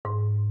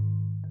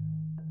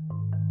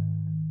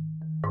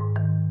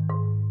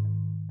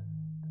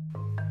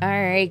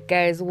Alright,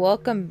 guys,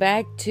 welcome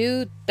back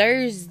to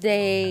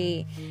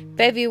Thursday,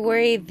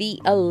 February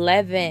the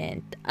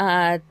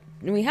 11th.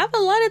 We have a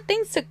lot of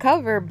things to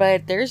cover,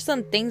 but there's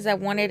some things I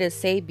wanted to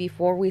say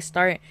before we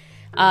start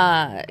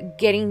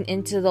getting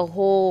into the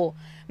whole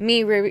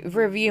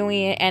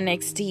reviewing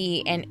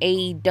NXT and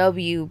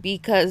AEW,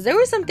 because there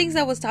were some things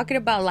I was talking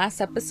about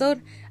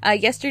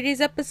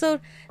yesterday's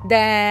episode,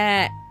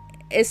 that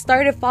it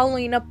started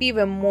following up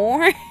even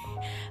more.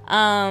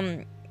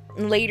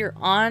 Later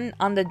on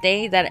the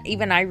day that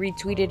even I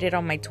retweeted it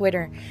on my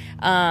Twitter.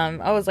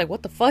 I was like,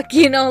 what the fuck,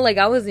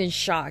 I was in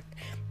shock.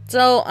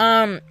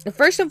 So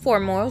first and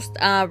foremost,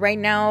 right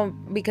now,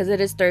 because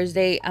it is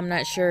Thursday, I'm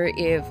not sure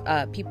if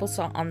people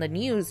saw on the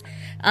news,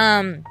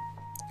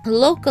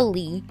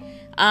 locally,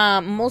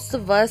 most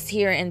of us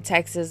here in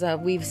Texas,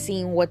 we've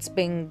seen what's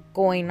been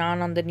going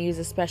on the news,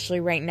 especially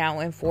right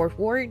now in Fourth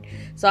Ward.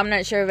 So I'm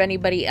not sure if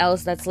anybody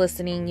else that's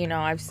listening,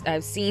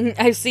 I've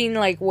seen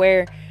like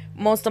where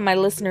most of my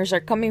listeners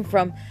are coming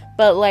from,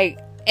 but like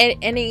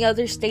any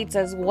other states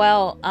as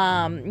well.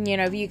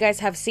 If you guys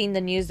have seen the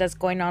news that's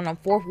going on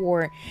Fourth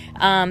Ward,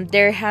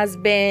 there has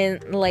been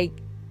like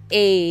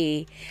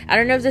I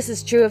don't know if this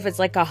is true, if it's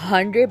like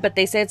 100, but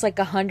they say it's like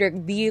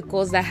 100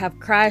 vehicles that have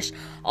crashed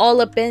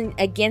all up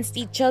against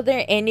each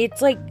other, and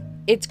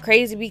it's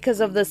crazy because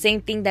of the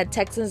same thing, that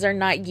Texans are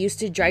not used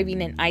to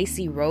driving in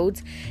icy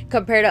roads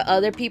compared to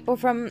other people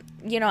from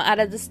out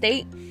of the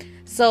state.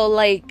 So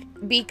like,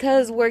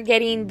 because we're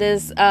getting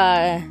this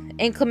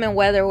inclement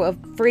weather of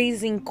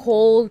freezing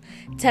cold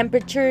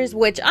temperatures,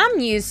 which I'm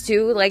used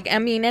to. Like, I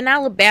mean, in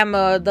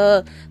Alabama,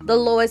 the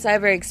lowest I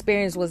ever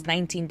experienced was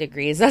 19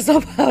 degrees. That's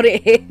about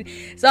it.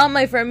 So I'm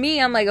like, for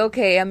me, I'm like,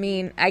 okay, I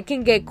mean, I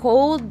can get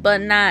cold, but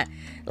not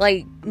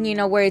like,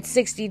 where it's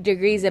 60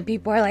 degrees and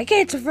people are like,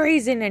 hey, it's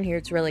freezing in here.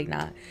 It's really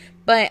not.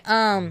 But,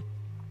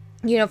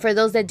 for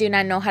those that do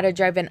not know how to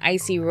drive in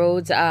icy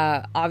roads,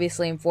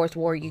 obviously in Fourth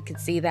Ward, you could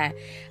see that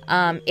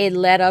it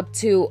led up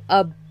to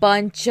a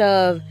bunch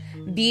of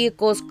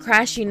vehicles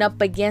crashing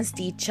up against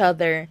each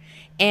other.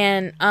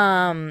 And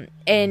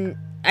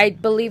I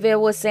believe it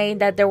was saying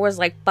that there was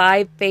like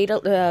 5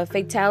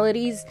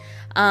 fatalities,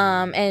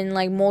 and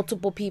like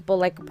multiple people,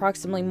 like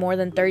approximately more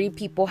than 30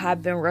 people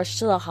have been rushed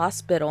to the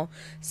hospital.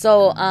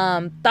 So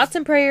thoughts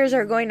and prayers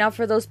are going out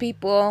for those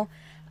people.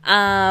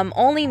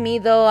 Only me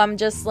though, I'm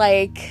just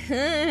like,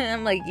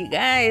 I'm like, you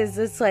guys,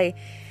 it's like,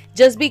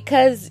 just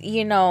because,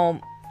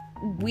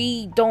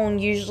 we don't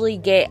usually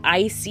get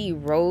icy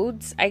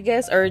roads, I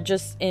guess, or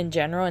just in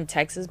general in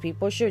Texas,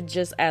 people should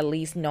just at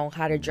least know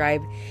how to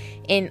drive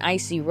in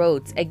icy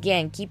roads.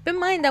 Again, keep in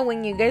mind that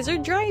when you guys are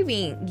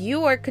driving,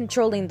 you are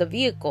controlling the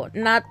vehicle,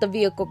 not the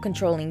vehicle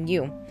controlling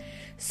you.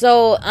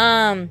 So,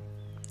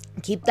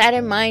 keep that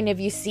in mind. If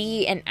you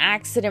see an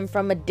accident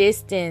from a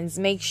distance,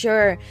 make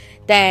sure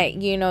that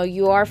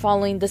you are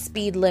following the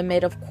speed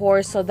limit, of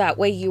course, so that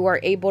way you are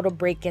able to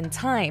brake in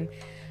time.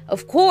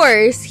 Of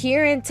course,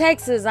 here in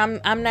Texas,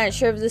 I'm not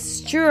sure if this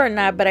is true or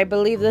not, but I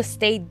believe the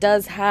state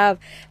does have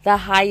the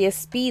highest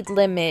speed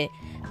limit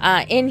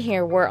in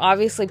here, where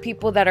obviously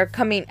people that are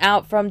coming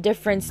out from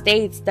different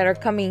states that are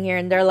coming here,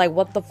 and they're like,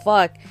 what the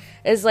fuck?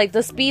 It's like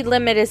the speed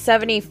limit is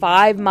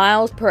 75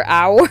 miles per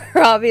hour.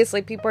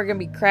 Obviously, people are going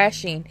to be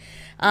crashing.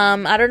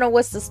 I don't know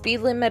what's the speed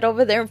limit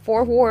over there in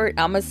Fort Worth.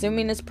 I'm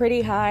assuming it's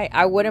pretty high.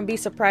 I wouldn't be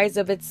surprised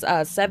if it's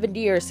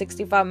 70 or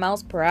 65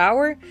 miles per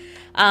hour.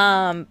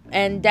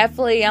 And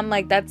definitely, I'm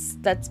like, that's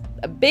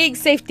a big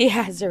safety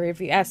hazard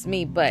if you ask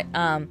me. But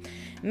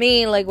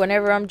me, like,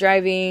 whenever I'm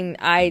driving,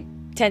 I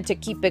tend to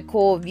keep it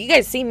cool. If you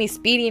guys see me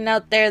speeding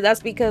out there,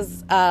 that's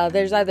because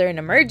there's either an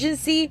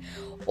emergency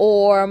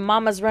or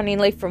mama's running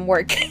late from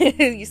work.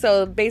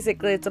 So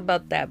basically it's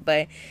about that.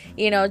 But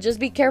just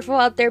be careful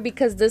out there,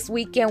 because this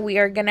weekend we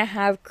are gonna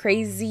have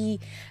crazy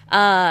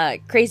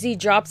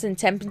drops in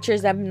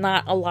temperatures that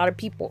not a lot of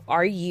people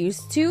are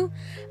used to.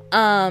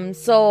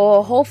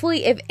 So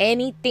hopefully, if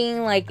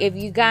anything, like if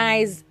you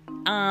guys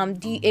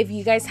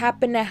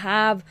happen to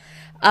have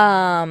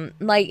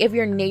like if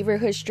your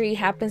neighborhood street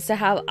happens to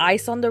have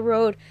ice on the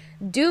road,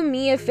 do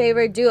me a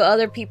favor, do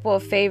other people a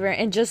favor,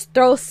 and just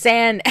throw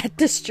sand at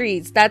the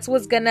streets. That's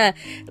what's gonna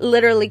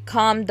literally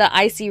calm the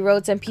icy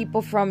roads and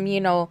people from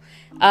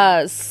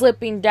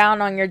slipping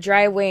down on your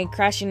driveway and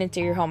crashing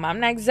into your home. I'm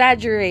not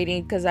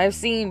exaggerating, because I've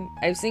seen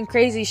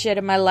crazy shit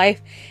in my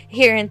life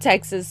here in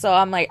Texas. So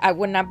I'm like, I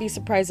would not be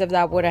surprised if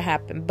that would have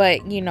happened. But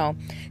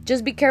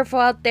just be careful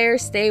out there,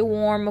 stay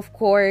warm, of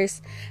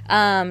course.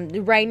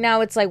 Right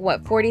now it's like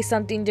 40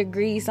 something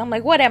degrees. I'm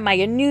like, what am I,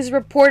 a news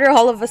reporter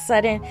all of a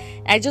sudden?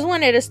 I just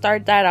wanted to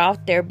start that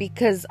off there,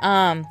 because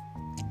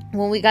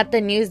when we got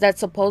the news that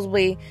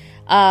supposedly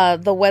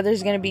the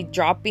weather's going to be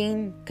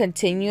dropping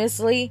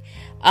continuously,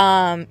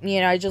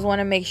 I just want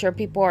to make sure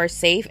people are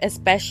safe,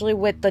 especially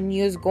with the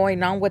news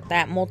going on with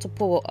that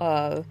multiple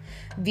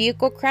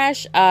vehicle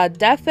crash.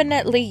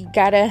 Definitely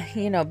gotta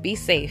be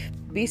safe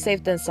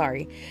than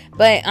sorry.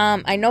 But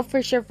I know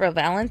for sure for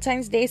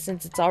Valentine's Day,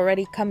 since it's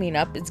already coming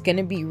up, it's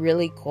gonna be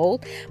really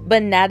cold,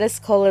 but not as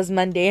cold as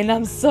Monday, and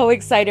I'm so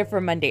excited for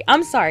Monday.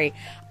 I'm sorry,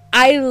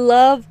 I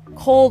love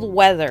cold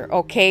weather,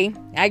 okay?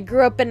 I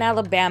grew up in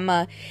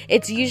Alabama.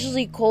 It's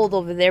usually cold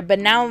over there, but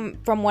now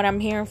from what I'm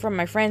hearing from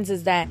my friends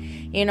is that,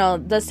 you know,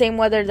 the same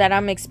weather that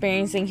I'm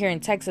experiencing here in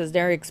Texas,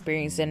 they're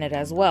experiencing it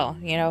as well,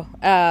 you know?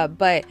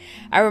 But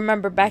I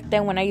remember back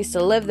then when I used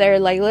to live there,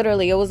 like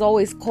literally it was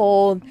always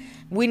cold.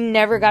 We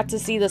never got to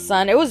see the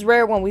sun. It was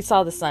rare when we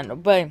saw the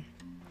sun, but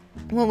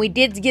when we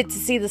did get to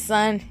see the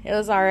sun, it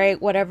was all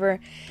right, whatever.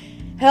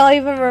 Hell, I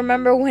even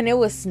remember when it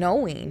was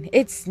snowing.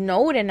 It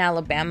snowed in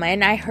Alabama,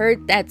 and I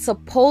heard that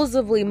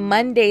supposedly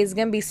Monday is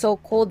going to be so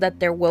cold that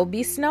there will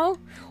be snow,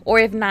 or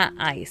if not,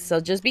 ice. So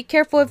just be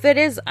careful if it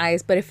is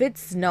ice, but if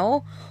it's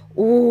snow,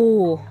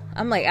 ooh,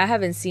 I'm like, I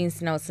haven't seen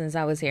snow since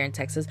I was here in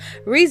Texas.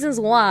 Reasons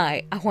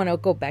why I want to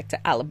go back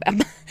to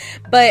Alabama.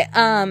 But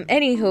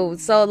anywho,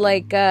 so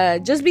like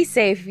just be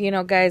safe, you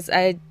know, guys.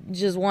 I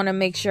just want to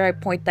make sure I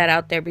point that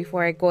out there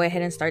before I go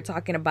ahead and start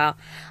talking about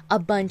a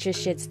bunch of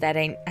shits that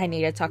I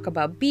need to talk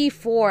about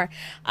before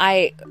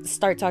I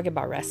start talking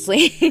about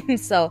wrestling.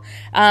 So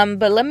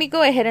but let me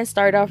go ahead and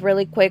start off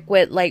really quick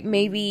with like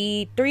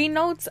maybe 3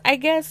 notes, I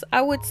guess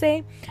I would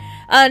say.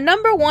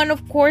 Number 1,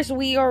 of course,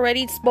 we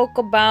already spoke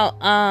about,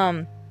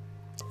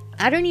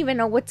 I don't even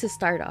know what to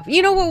start off.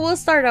 You know what? We'll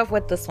start off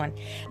with this one.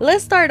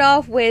 Let's start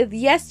off with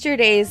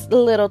yesterday's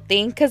little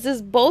thing, because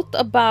it's both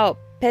about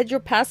Pedro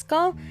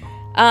Pascal,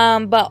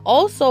 but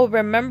also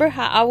remember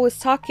how I was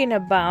talking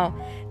about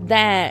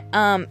that,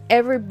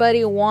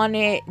 everybody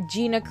wanted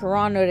Gina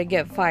Carano to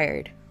get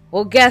fired.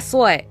 Well, guess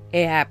what?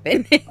 It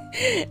happened.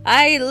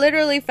 I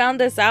literally found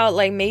this out,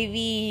 like,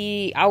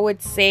 maybe, I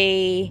would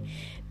say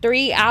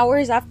 3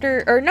 hours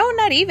after, or no,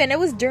 not even. It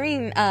was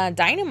during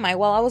Dynamite.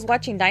 While I was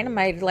watching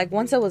Dynamite, like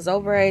once it was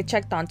over, I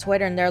checked on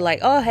Twitter and they're like,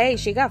 oh, hey,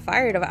 she got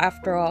fired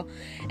after all.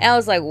 And I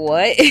was like,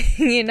 what?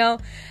 You know,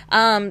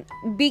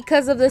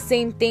 because of the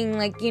same thing,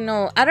 like, you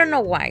know, I don't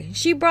know why.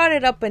 She brought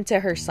it up into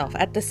herself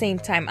at the same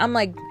time. I'm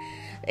like,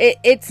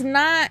 it's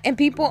not, and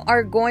people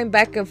are going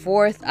back and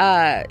forth,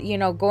 you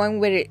know,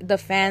 going with it, the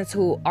fans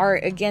who are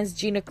against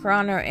Gina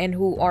Carano and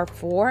who are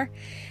for.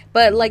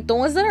 But, like, the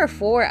ones that are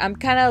for, I'm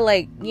kind of,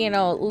 like, you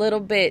know, a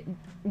little bit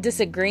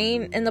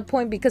disagreeing in the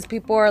point, because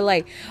people are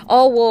like,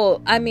 oh,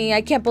 well, I mean,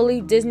 I can't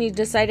believe Disney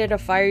decided to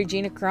fire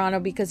Gina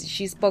Carano because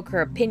she spoke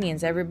her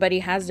opinions. Everybody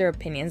has their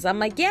opinions. I'm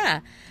like, yeah.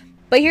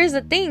 But here's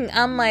the thing.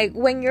 I'm like,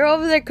 when you're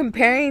over there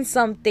comparing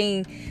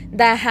something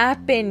that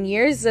happened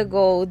years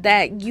ago,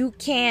 that you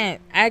can't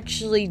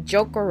actually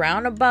joke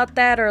around about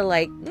that, or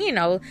like, you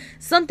know,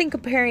 something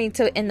comparing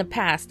to in the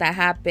past that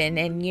happened.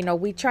 And, you know,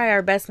 we try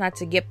our best not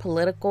to get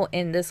political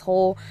in this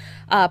whole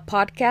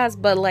podcast,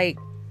 but like,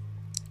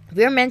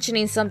 we're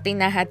mentioning something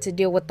that had to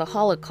deal with the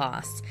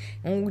Holocaust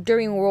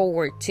during World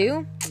War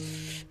II.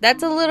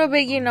 That's a little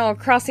bit, you know,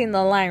 crossing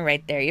the line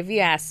right there, if you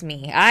ask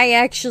me. I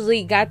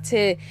actually got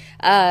to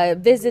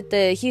visit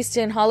the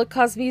Houston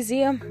Holocaust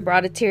Museum.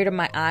 Brought a tear to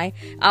my eye.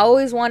 I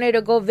always wanted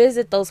to go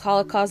visit those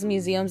Holocaust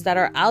museums that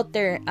are out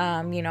there,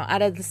 you know,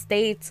 out of the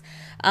States,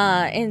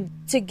 and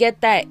to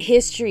get that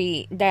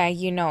history that,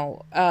 you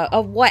know,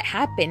 of what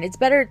happened. It's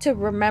better to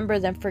remember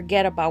than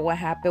forget about what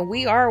happened.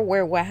 We are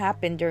aware what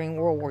happened during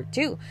World War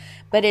II.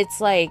 But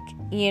it's like,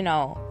 you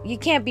know, you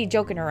can't be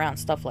joking around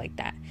stuff like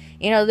that.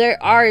 You know,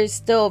 there are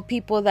still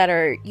people that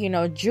are, you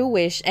know,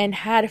 Jewish and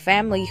had a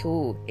family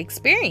who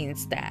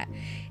experienced that.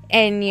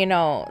 And, you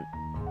know,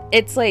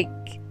 it's like,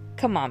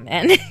 come on,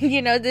 man.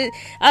 You know,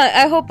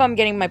 I hope I'm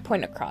getting my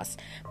point across.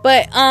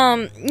 But,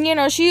 you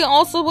know, she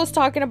also was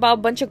talking about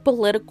a bunch of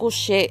political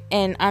shit.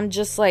 And I'm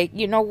just like,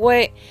 you know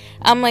what?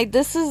 I'm like,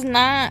 this is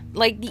not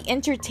like the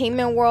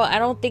entertainment world. I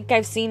don't think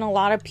I've seen a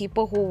lot of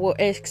people who will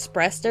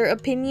express their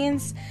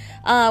opinions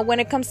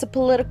when it comes to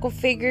political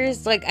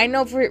figures. Like, I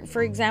know,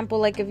 for example,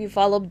 like if you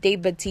follow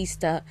Dave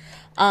Bautista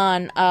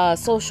on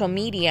social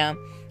media,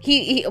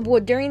 he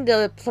well, during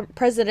the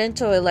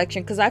presidential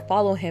election, because I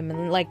follow him,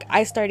 and like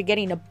I started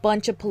getting a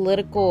bunch of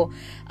political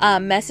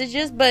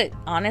messages, but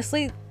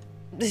honestly,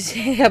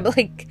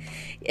 like,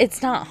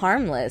 it's not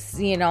harmless,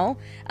 you know.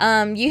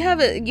 You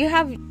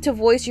have to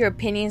voice your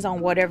opinions on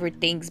whatever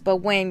things, but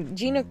when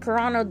Gina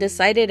Carano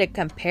decided to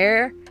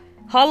compare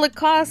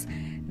Holocaust,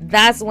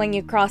 that's when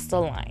you cross the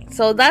line.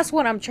 So that's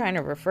what I'm trying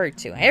to refer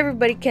to.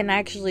 Everybody can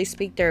actually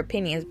speak their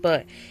opinions,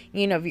 but,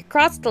 you know, if you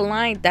cross the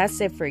line, that's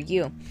it for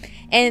you.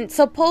 And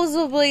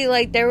supposedly,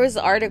 like, there was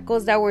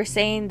articles that were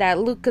saying that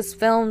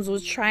Lucasfilms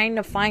was trying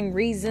to find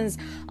reasons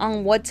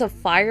on what to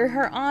fire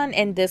her on,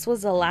 and this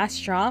was the last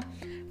straw.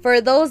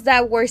 For those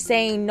that were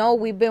saying, no,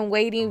 we've been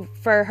waiting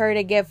for her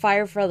to get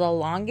fired for the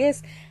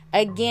longest,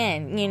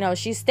 again, you know,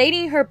 she's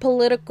stating her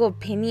political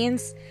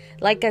opinions.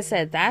 Like I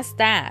said, that's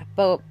that.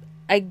 But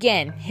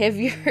again,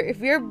 if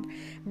you're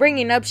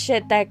bringing up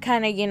shit that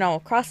kind of, you know,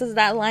 crosses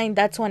that line,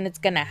 that's when it's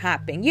gonna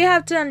happen. You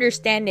have to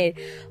understand it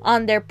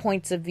on their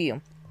points of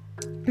view.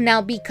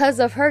 Now, because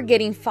of her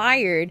getting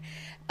fired,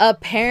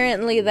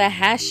 apparently the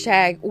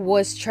hashtag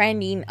was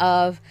trending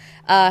of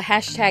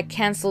hashtag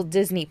cancel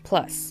Disney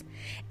Plus.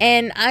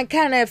 And I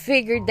kind of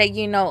figured that,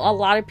 you know, a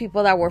lot of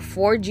people that were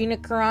for Gina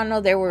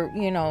Carano, they were,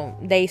 you know,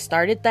 they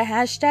started the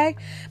hashtag.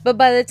 But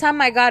by the time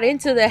I got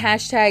into the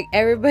hashtag,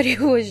 everybody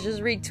was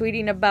just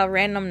retweeting about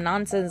random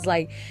nonsense.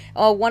 Like,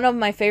 one of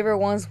my favorite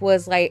ones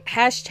was like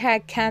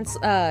hashtag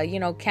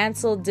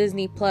cancel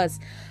Disney Plus.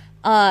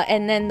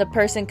 And then the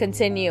person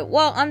continued,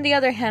 well, on the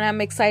other hand,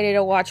 I'm excited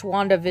to watch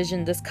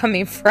WandaVision this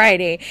coming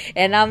Friday.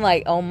 And I'm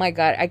like, oh my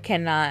God, I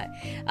cannot.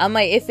 I'm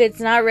like, if it's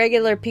not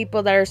regular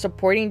people that are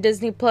supporting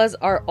Disney Plus,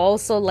 are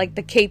also like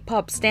the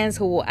K-pop stans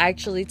who will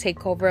actually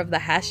take over of the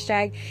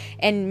hashtag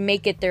and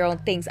make it their own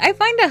things. I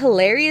find it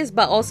hilarious,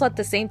 but also at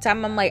the same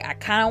time, I'm like, I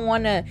kind of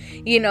want to,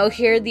 you know,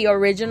 hear the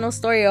original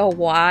story of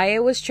why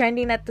it was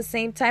trending at the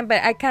same time.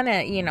 But I kind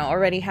of, you know,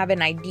 already have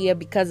an idea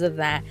because of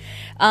that.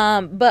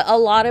 But a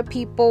lot of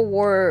people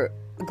were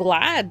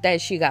glad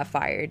that she got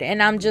fired,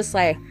 and I'm just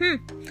like,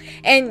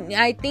 And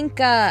I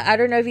think I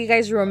don't know if you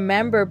guys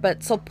remember,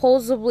 but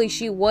supposedly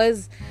she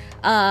was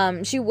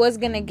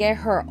gonna get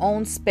her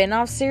own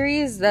spin-off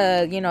series,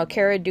 the, you know,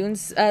 Cara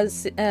Dune's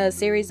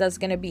series that's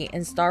gonna be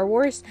in Star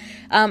Wars.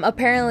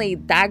 Apparently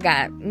that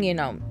got, you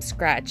know,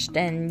 scratched,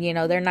 and, you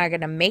know, they're not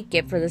gonna make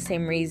it for the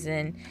same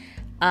reason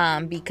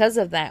because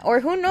of that. Or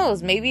who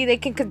knows, maybe they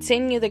can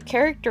continue the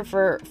character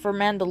for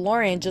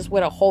Mandalorian just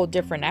with a whole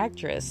different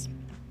actress.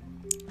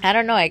 I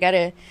don't know.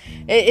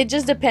 It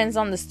just depends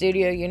on the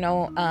studio, you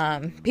know.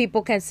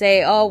 People can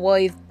say, oh, well,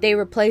 if they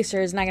replace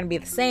her, it's not going to be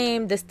the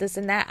same, this,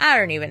 and that. I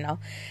don't even know.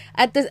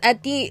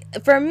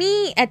 For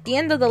me, at the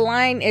end of the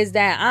line is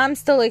that I'm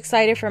still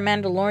excited for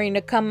Mandalorian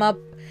to come up.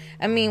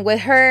 I mean, with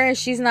her,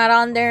 she's not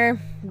on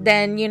there,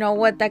 then you know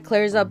what, that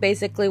clears up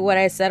basically what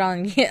I said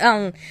on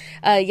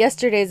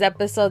yesterday's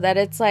episode, that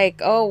it's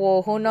like, oh,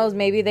 well, who knows,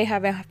 maybe they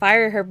haven't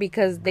fired her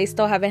because they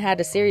still haven't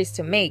had a series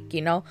to make,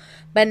 you know.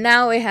 But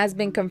now it has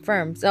been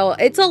confirmed. So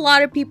it's a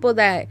lot of people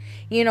that,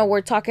 you know,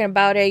 were talking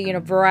about it. You know,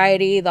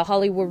 Variety, The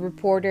Hollywood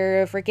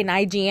Reporter, freaking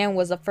IGN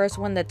was the first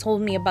one that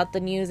told me about the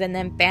news, and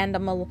then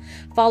Fandom will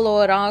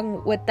follow it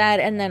on with that,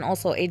 and then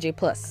also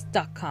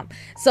AJPlus.com.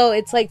 So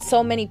it's like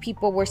so many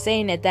people were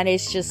saying it that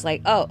it's just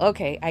like, oh,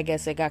 okay, I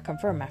guess it got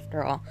confirmed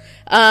after all.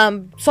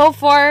 So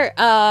far,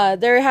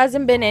 there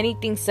hasn't been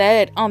anything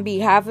said on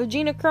behalf of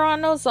Gina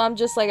Carano, so I'm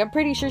just like, I'm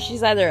pretty sure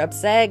she's either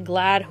upset,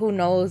 glad, who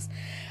knows.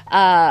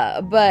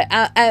 But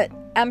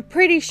I'm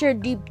pretty sure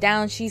deep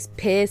down she's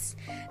pissed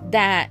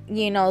that,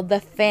 you know, the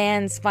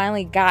fans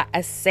finally got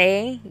a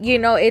say. You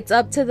know, it's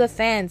up to the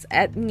fans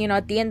at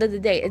the end of the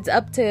day. It's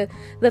up to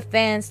the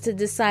fans to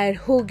decide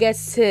who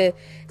gets to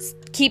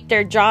keep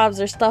their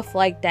jobs or stuff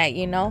like that,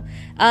 you know.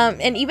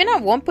 And even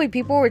at one point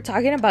people were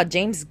talking about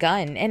James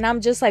Gunn, and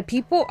I'm just like,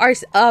 people are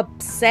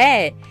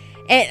upset.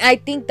 And I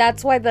think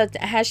that's why the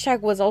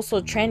hashtag was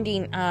also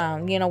trending,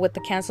 you know, with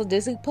the cancel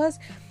Disney Plus.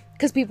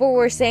 Because people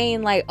were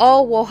saying like,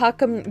 oh, well, how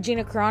come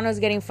Gina Carano is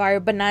getting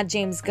fired but not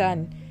James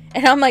Gunn?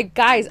 And I'm like,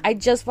 guys, I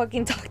just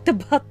fucking talked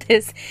about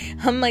this.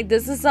 I'm like,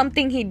 this is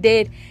something he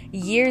did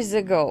years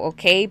ago,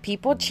 okay?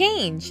 People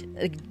change.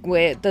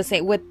 With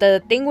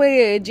the thing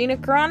with Gina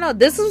Carano,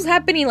 this was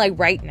happening like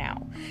right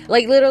now.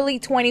 Like literally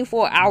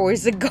 24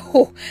 hours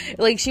ago.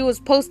 Like she was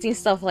posting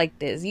stuff like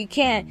this. You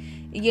can't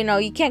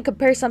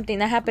compare something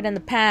that happened in the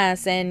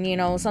past and, you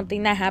know,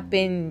 something that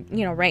happened,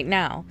 you know, right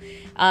now.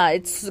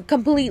 It's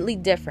completely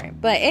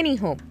different. But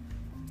anywho,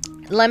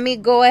 let me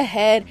go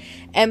ahead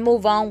and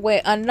move on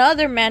with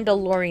another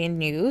Mandalorian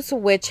news,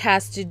 which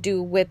has to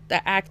do with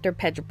the actor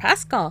Pedro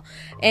Pascal.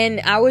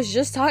 And I was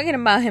just talking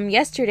about him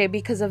yesterday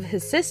because of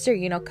his sister,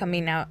 you know,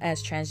 coming out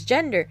as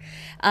transgender,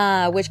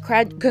 which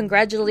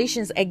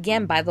congratulations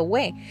again, by the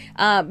way.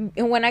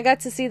 And when I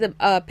got to see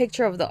the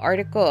picture of the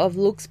article of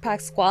Luke's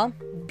Pascal,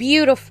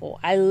 beautiful.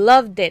 I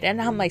loved it.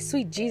 And I'm like,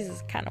 sweet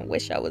Jesus, kind of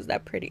wish I was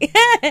that pretty.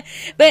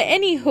 But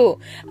anywho,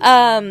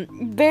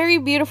 very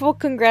beautiful.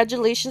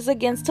 Congratulations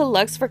again to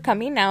Lux for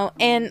coming out.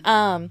 And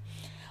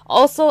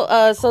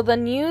also, so the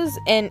news,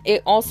 and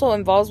it also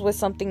involves with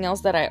something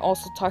else that I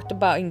also talked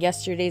about in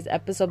yesterday's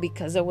episode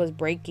because it was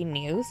breaking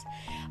news.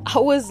 I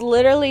was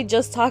literally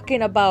just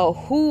talking about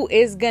who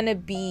is gonna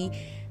be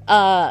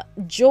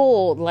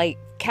Joel, like,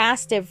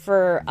 casted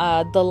for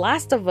the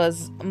Last of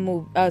Us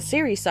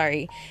series,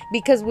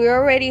 because we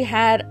already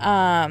had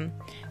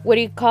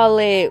we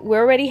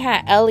already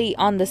had Ellie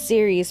on the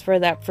series for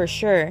that for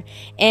sure.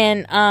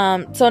 And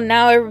so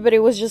now everybody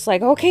was just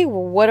like, okay,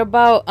 well, what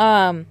about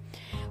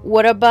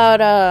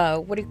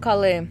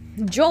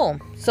Joel?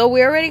 So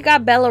we already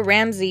got Bella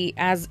Ramsey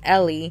as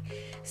Ellie.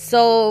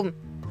 So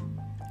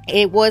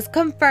it was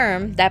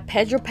confirmed that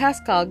Pedro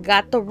Pascal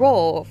got the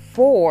role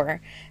for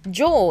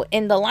Joel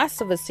in the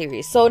Last of Us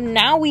series. So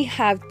now we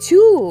have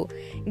two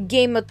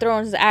Game of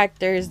Thrones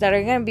actors that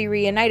are going to be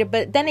reunited.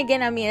 But then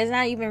again, I mean, it's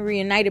not even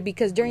reunited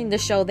because during the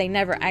show they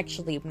never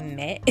actually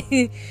met.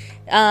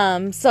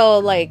 So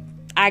like,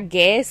 I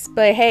guess.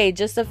 But hey,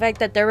 just the fact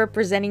that they're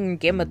representing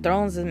Game of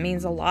Thrones, it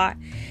means a lot,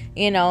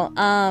 you know.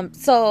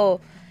 So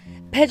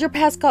Pedro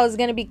Pascal is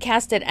going to be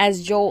casted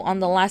as Joel on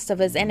The Last of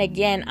Us. And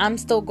again, I'm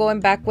still going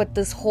back with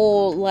this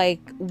whole,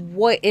 like,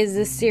 what is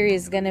this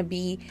series going to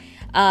be?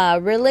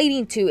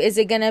 relating to? Is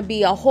it gonna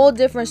be a whole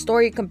different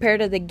story compared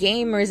to the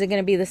game, or is it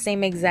gonna be the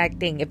same exact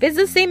thing? If it's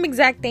the same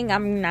exact thing,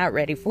 I'm not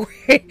ready for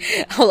it.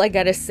 All I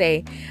gotta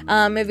say.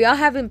 If y'all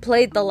haven't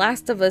played The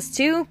Last of Us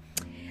 2,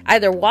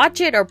 either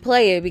watch it or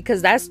play it,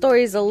 because that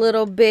story is a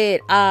little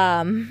bit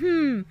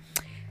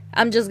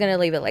I'm just gonna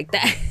leave it like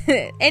that.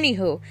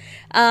 Anywho,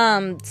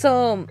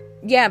 so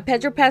yeah,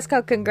 Pedro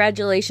Pascal,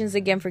 congratulations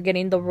again for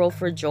getting the role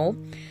for Joel.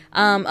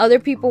 Other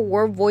people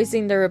were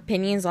voicing their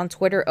opinions on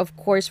Twitter, of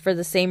course, for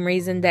the same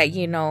reason that,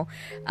 you know,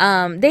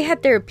 they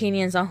had their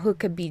opinions on who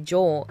could be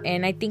Joel.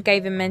 And I think I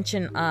even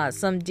mentioned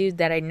some dude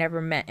that I never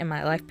met in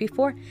my life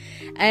before.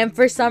 And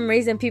for some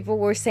reason, people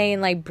were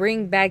saying, like,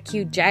 bring back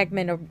Hugh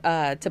Jackman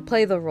to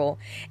play the role.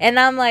 And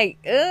I'm like,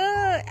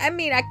 I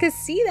mean, I could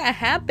see that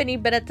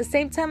happening, but at the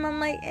same time,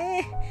 I'm like,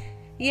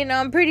 you know,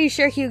 I'm pretty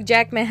sure Hugh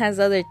Jackman has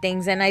other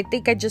things. And I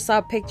think I just saw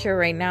a picture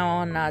right now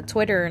on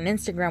Twitter and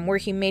Instagram where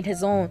he made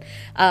his own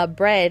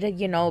bread,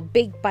 you know,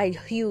 baked by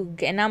Hugh.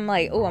 And I'm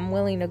like, oh, I'm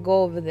willing to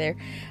go over there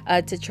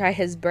to try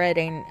his bread.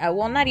 And,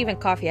 well, not even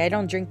coffee. I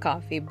don't drink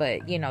coffee,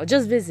 but, you know,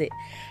 just visit.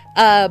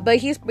 But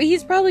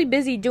he's probably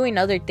busy doing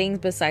other things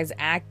besides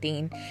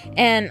acting.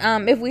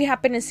 And if we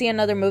happen to see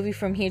another movie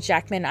from Hugh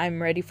Jackman, I'm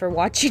ready for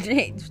watching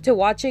it,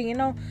 you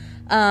know.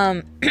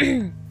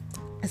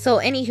 So,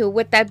 anywho,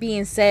 with that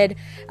being said,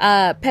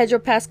 Pedro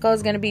Pascal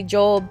is going to be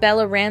Joel.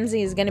 Bella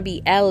Ramsey is going to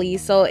be Ellie.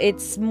 So,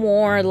 it's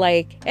more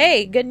like,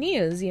 hey, good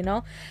news, you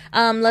know.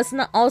 Let's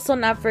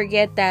not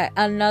forget that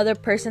another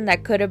person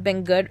that could have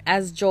been good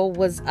as Joel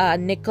was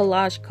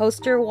Nicholas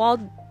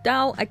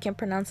Coster-Waldau. I can't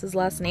pronounce his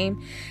last name.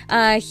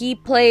 He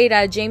played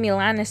Jaime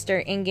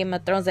Lannister in Game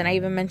of Thrones, and I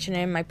even mentioned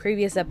it in my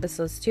previous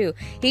episodes, too.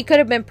 He could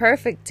have been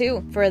perfect,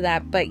 too, for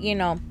that, but, you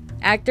know,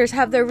 actors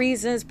have their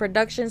reasons,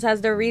 productions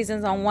has their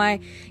reasons on why,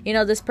 you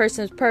know, this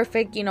person is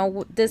perfect, you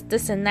know,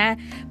 this and that.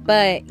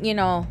 But, you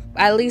know,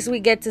 at least we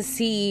get to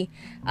see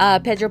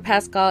Pedro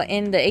Pascal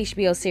in the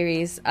HBO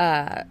series,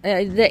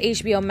 the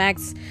HBO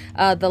Max,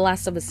 The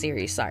Last of Us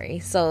series, sorry.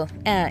 So,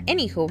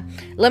 anywho,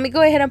 let me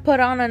go ahead and put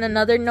on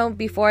another note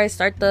before I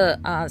start the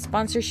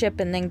sponsorship,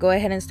 and then go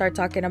ahead and start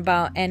talking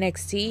about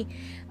NXT.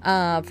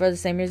 For the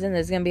same reason,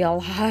 there's gonna be a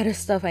lot of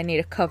stuff I need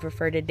to cover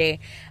for today.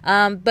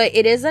 But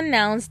it is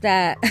announced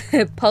that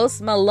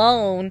Post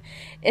Malone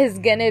is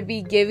gonna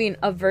be giving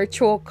a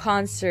virtual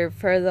concert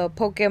for the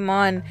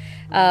Pokemon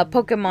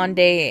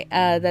Day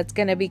that's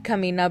gonna be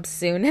coming up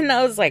soon. And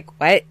I was like,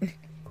 what?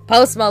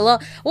 Post Malone?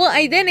 Well,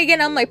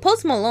 I'm like,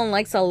 Post Malone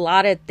likes a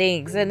lot of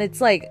things, and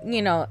it's like,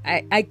 you know,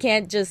 I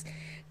can't just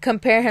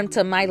compare him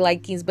to my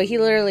likings, but he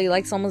literally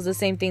likes almost the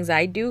same things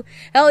I do.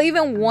 Hell,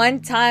 even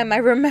one time I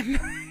remember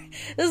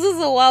this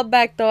was a while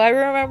back though, I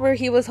remember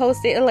he was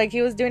hosting, like,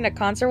 he was doing a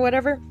concert or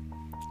whatever,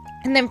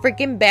 and then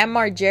freaking Bam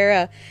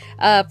Margera,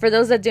 for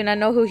those that do not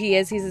know who he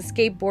is, he's a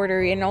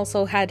skateboarder and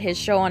also had his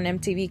show on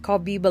MTV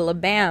called Biba La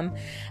Bam.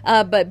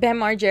 But Bam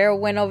Margera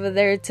went over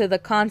there to the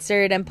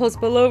concert, and Post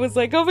Malone was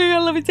like, oh my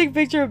god, let me take a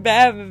picture of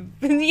Bam.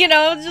 You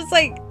know, just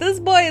like, this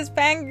boy is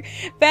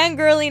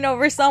fangirling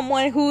over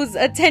someone who's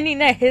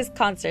attending at his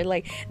concert.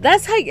 Like,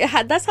 that's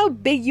how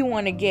big you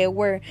want to get,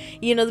 where,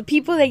 you know, the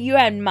people that you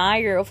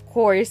admire, of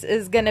course,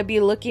 is gonna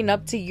be looking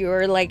up to you,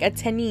 or like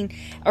attending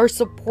or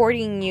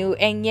supporting you.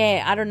 And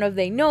yeah, I don't know if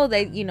they know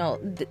that, you know,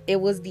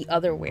 it was the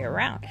other way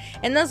around.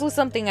 And this was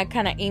something I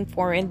kind of aimed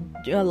for in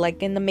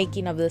like in the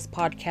making of this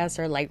podcast,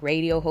 or like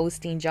radio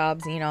hosting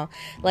jobs, you know,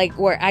 like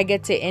where I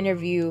get to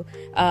interview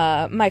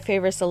my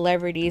favorite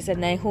celebrities,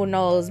 and then who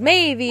knows,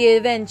 maybe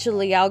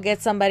eventually I'll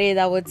get somebody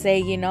that would say,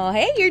 you know,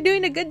 hey, you're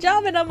doing a good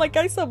job, and I'm like,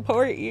 I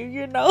support you,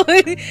 you know.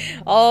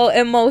 All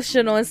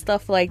emotional and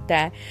stuff like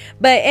that.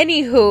 But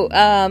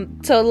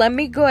anywho, so let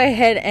me go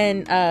ahead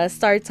and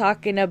start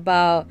talking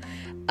about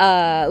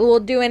we'll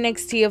do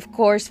NXT, of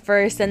course,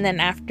 first, and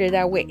then after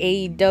that with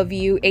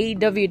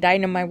AEW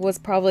Dynamite was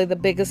probably the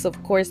biggest,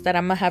 of course, that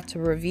I'm gonna have to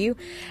review.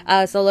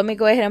 So let me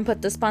go ahead and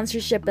put the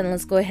sponsorship, and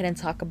let's go ahead and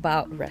talk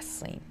about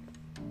wrestling.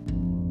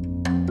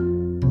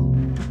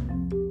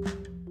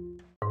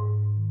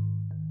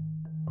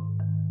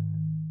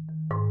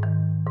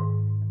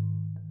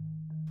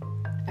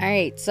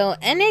 Alright, so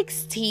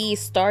NXT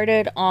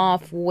started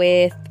off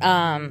with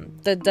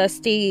the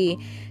Dusty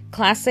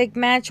Classic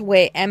match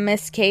with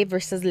MSK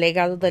versus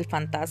Legado del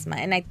Fantasma.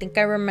 And I think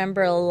I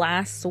remember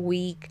last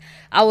week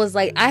I was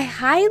like, I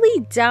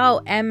highly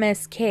doubt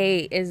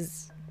MSK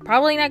is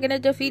probably not gonna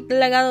defeat the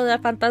Legado del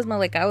Fantasma.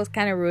 Like, I was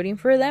kind of rooting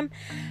for them,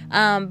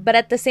 but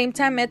at the same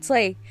time, it's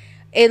like,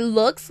 it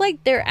looks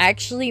like they're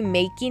actually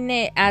making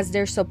it as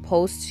they're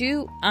supposed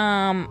to.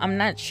 I'm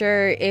not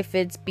sure if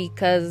it's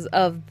because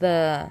of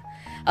the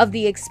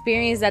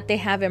experience that they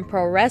have in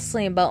pro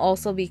wrestling, but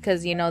also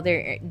because, you know,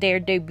 they're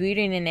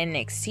debuting in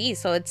NXT.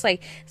 So it's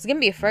like, it's gonna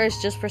be a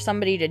first just for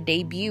somebody to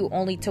debut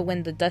only to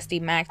win the Dusty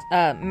Match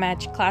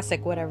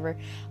Classic, whatever,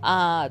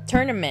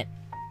 tournament.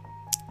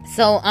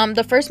 So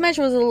the first match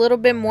was a little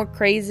bit more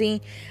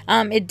crazy.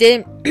 It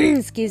did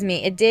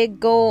it did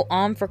go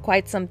on for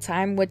quite some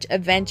time, which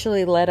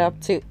eventually led up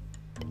to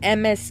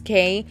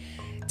MSK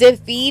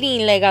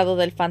defeating Legado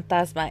del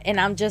Fantasma. And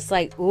I'm just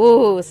like,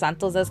 ooh,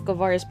 Santos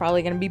Escobar is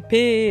probably gonna be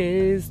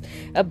pissed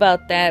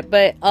about that.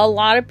 But a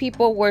lot of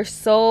people were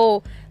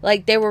so,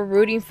 like, they were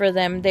rooting for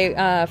them, they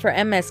for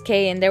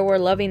MSK, and they were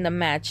loving the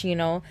match, you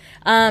know,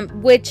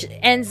 which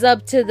ends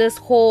up to this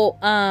whole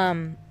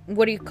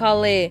what do you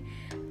call it,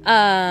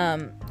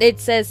 it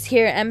says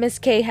here,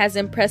 MSK has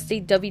impressed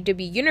the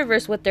WWE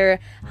Universe with their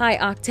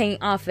high-octane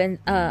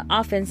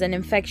offense and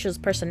infectious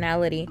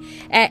personality.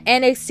 At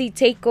NXT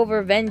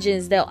TakeOver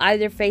Vengeance, they'll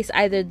either face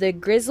either the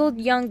grizzled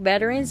young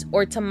veterans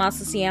or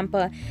Tommaso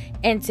Ciampa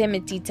and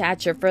Timothy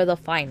Thatcher for the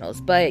finals.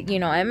 But, you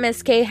know,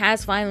 MSK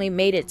has finally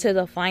made it to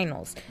the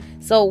finals.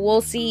 So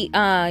we'll see,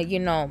 you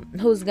know,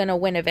 who's gonna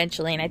win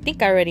eventually. And I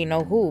think I already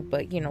know who,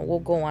 but, you know, we'll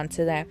go on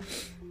to that.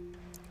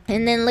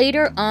 And then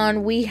later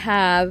on, we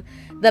have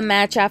the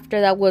match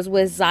after that was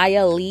with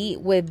Xia Li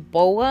with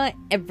Boa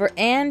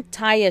and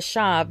Taya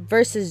Shah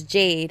versus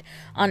Jade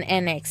on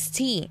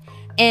NXT.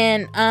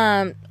 And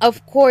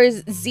of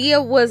course,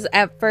 Xia was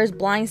at first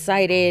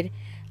blindsided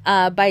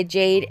by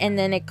Jade, and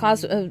then it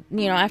caused you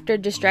know, after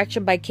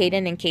distraction by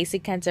Kaden and Casey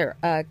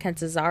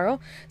Catanzaro.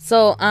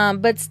 So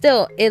but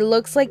still, it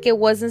looks like it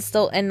wasn't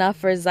still enough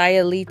for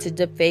Xia Li to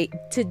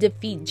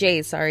defeat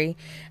Jade. Sorry.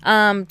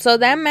 So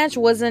that match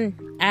wasn't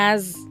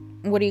as,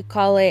 what do you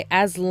call it,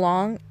 as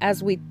long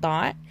as we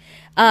thought.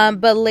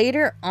 But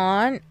later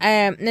on,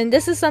 and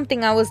this is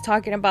something I was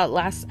talking about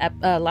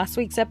last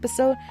week's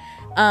episode,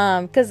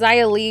 because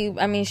Xia Li,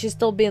 I mean, she's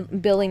still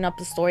building up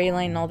the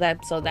storyline and all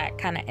that, so that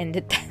kind of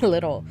ended that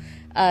little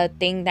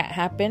thing that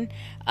happened.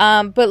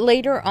 But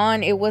later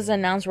on, it was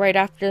announced right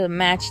after the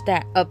match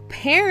that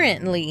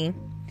apparently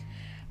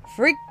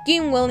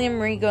freaking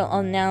William Regal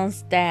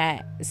announced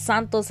that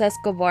Santos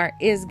Escobar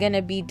is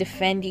gonna be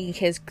defending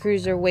his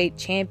cruiserweight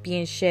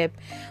championship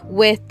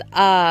with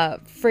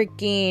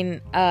freaking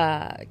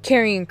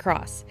Karrion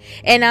Kross.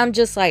 And I'm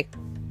just like,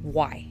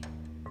 why?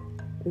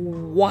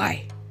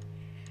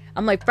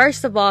 I'm like,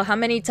 first of all, how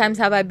many times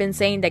have I been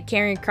saying that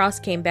Karrion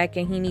Kross came back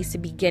and he needs to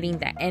be getting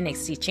that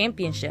NXT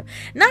championship,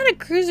 not a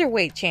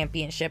cruiserweight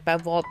championship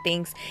of all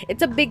things.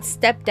 It's a big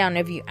step down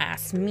if you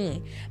ask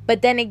me.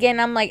 But then again,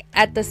 I'm like,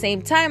 at the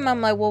same time,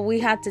 I'm like, well, we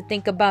have to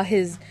think about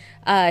his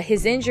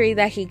injury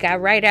that he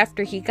got right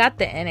after he got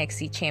the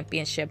NXT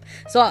championship.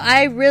 So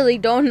I really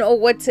don't know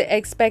what to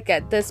expect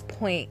at this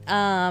point.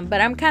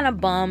 But I'm kind of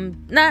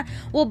bummed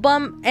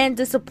and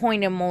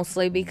disappointed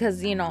mostly,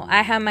 because, you know,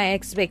 I have my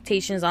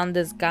expectations on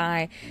this guy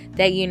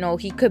that, you know,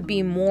 he could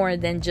be more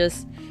than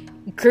just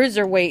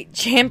cruiserweight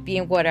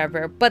champion,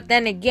 whatever. But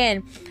then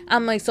again,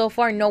 I'm like, so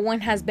far no one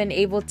has been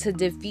able to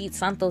defeat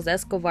Santos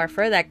Escobar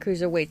for that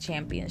cruiserweight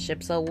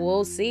championship, so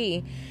we'll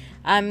see.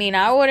 I mean,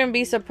 I wouldn't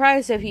be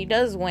surprised if he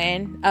does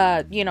win,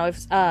 you know,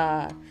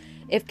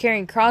 if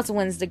Karrion Kross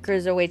wins the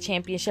Cruiserweight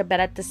Championship. But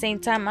at the same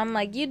time, I'm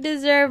like, you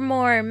deserve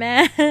more,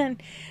 man.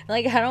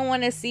 Like, I don't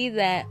want to see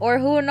that. Or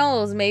who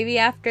knows, maybe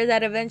after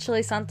that,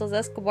 eventually Santos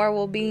Escobar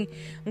will be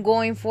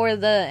going for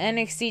the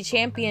NXT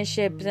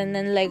Championships. And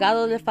then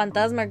Legado del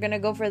Fantasma are going to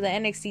go for the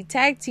NXT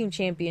Tag Team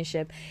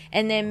Championship.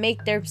 And then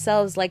make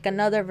themselves like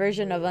another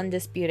version of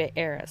Undisputed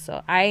Era.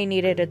 So I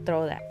needed to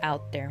throw that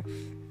out there.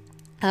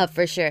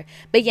 For sure.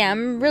 But yeah,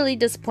 I'm really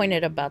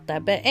disappointed about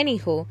that. But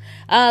anywho,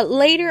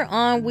 later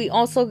on, we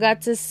also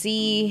got to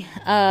see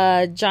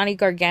Johnny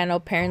Gargano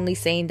apparently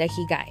saying that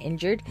he got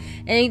injured.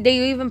 And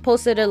they even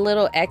posted a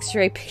little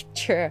x-ray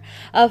picture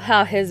of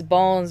how his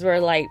bones were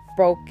like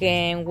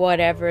broken,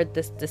 whatever,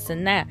 this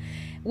and that.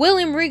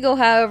 William Regal,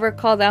 however,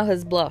 called out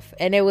his bluff,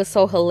 and it was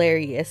so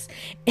hilarious.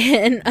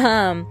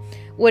 And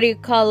what do you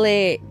call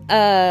it?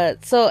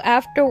 So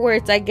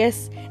afterwards, I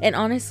guess, and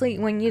honestly,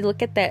 when you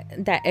look at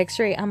that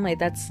x-ray, I'm like,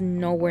 that's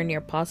nowhere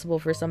near possible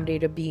for somebody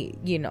to be,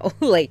 you know,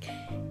 like,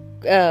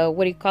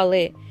 what do you call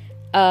it?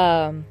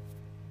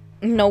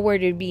 Nowhere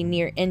to be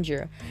near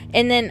injured.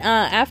 And then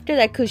after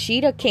that,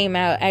 Kushida came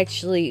out,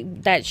 actually,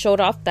 that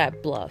showed off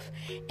that bluff.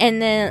 And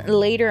then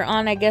later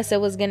on, I guess it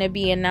was gonna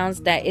be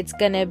announced that it's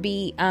gonna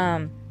be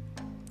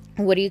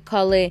what do you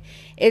call it?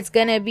 It's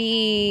gonna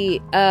be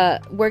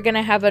we're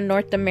gonna have a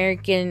North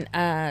American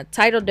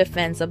title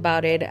defense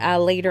about it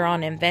later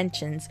on in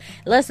Vengeance.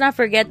 Let's not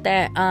forget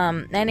that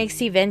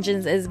NXT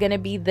Vengeance is gonna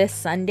be this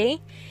Sunday.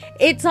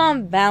 It's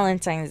on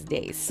Valentine's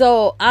Day,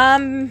 so I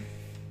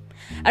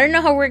don't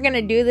know how we're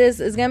gonna do this.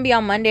 It's gonna be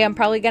on Monday. I'm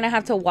probably gonna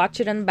have to watch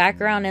it in the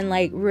background and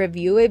like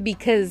review it,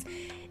 because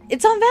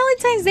it's on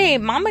Valentine's Day.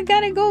 Mama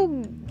gotta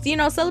go, you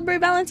know, celebrate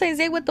Valentine's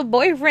Day with the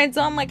boyfriend.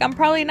 So I'm like, I'm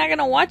probably not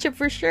gonna watch it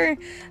for sure.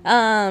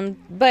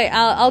 But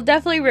I'll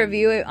definitely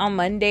review it on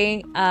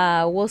Monday.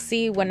 We'll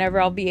see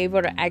whenever I'll be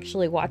able to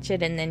actually watch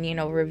it and then, you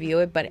know, review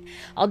it. But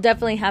I'll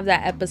definitely have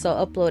that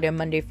episode uploaded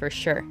Monday for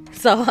sure.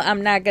 So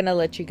I'm not gonna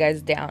let you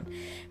guys down.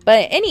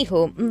 But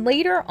anywho,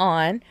 later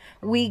on,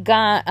 we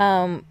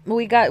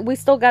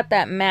still got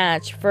that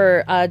match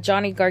for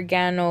Johnny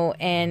Gargano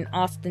and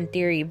Austin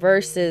Theory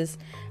versus,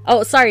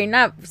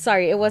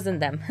 it wasn't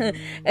them.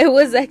 It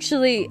was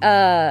actually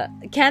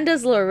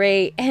Candice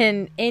LeRae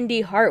and Indy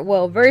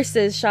Hartwell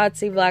versus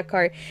Shotzi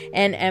Blackheart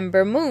and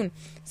Ember Moon.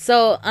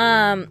 So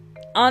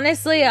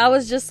honestly, I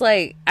was just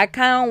like, I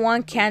kind of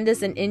want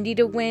Candice and Indy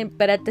to win,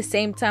 but at the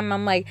same time,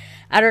 I'm like,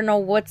 I don't know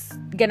what's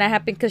gonna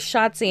happen, because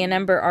Shotzi and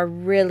Ember are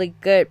really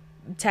good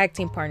tag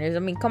team partners. I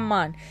mean, come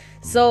on.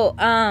 So,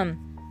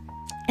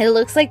 it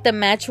looks like the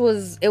match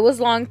was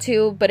long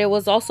too, but it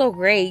was also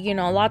great. You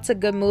know, lots of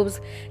good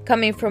moves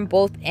coming from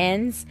both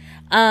ends.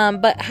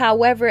 But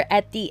however,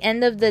 at the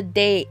end of the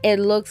day, it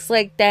looks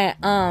like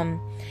that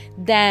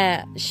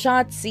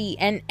Shotzi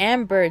and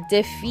Ember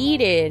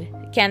defeated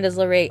Candice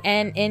LeRae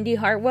and Indy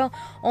Hartwell,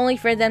 only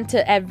for them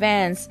to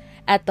advance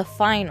at the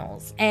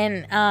finals.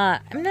 And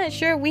I'm not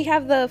sure we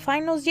have the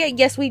finals yet.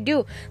 Yes, we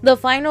do. The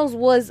finals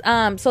was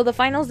so the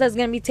finals that's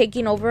gonna be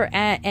taking over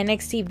at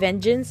NXT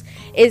Vengeance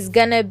is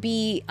gonna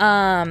be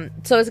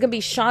so it's gonna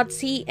be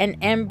Shotzi and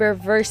Ember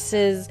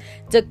versus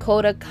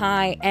Dakota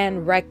Kai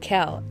and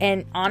Raquel.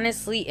 And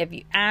honestly, if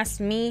you ask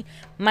me,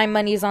 my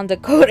money is on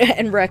Dakota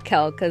and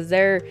Raquel, because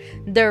they're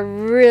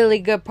really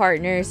good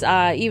partners.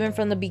 Even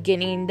from the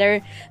beginning,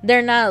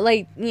 they're not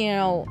like, you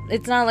know,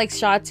 it's not like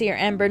Shotzi or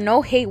Ember.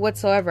 No hate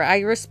whatsoever. I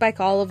respect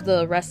all of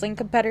the wrestling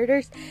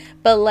competitors,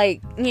 but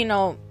like, you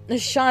know,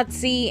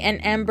 Shotzi and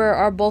Ember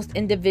are both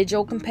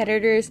individual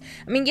competitors.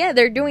 I mean, yeah,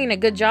 they're doing a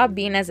good job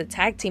being as a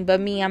tag team, but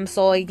me, I'm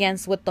so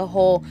against with the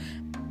whole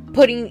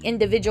putting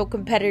individual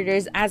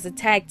competitors as a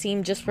tag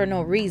team just for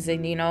no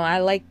reason. You know, I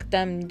like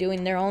them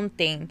doing their own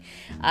thing.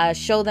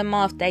 Show them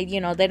off that,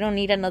 you know, they don't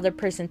need another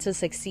person to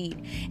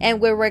succeed. And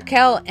with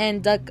Raquel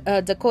and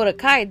Dakota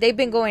Kai, they've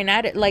been going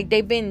at it, like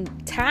they've been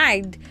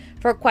tagged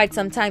for quite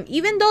some time,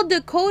 even though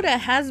Dakota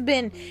has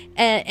been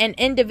an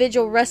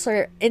individual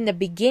wrestler in the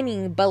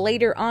beginning, but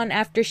later on,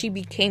 after she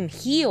became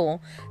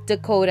heel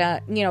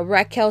Dakota, you know,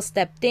 Raquel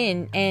stepped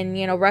in. And,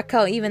 you know,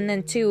 Raquel, even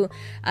then too,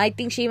 I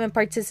think she even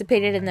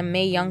participated in the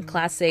Mae Young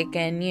Classic,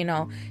 and, you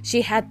know,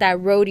 she had that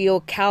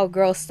rodeo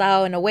cowgirl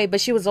style in a way, but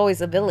she was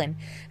always a villain.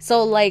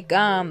 So like,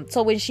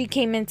 so when she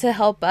came in to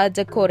help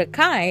Dakota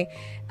Kai,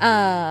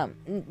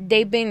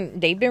 they've been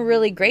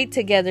really great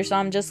together. So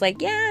I'm just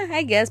like, yeah,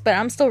 I guess, but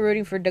I'm still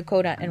rooting for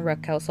Dakota and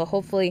Raquel. So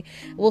hopefully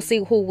we'll see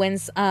who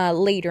wins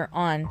later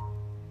on.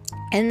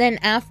 And then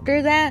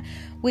after that,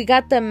 we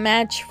got the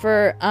match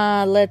for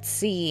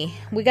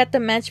we got the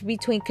match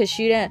between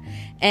Kushida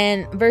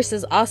and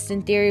versus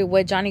Austin Theory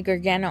with Johnny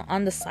Gargano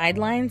on the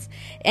sidelines.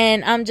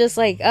 And I'm just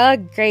like, oh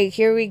great,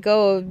 here we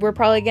go. We're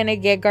probably gonna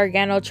get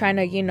Gargano trying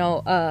to, you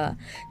know,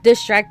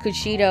 distract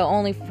Kushida,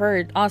 only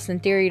for Austin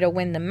Theory to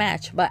win the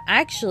match. But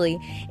actually,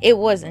 it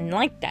wasn't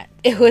like that.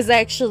 It was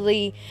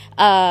actually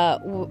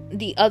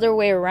the other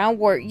way around,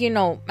 where, you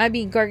know, I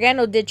mean,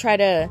 Gargano did try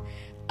to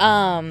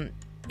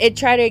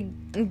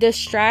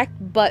distract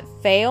but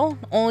fail,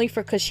 only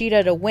for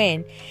Kushida to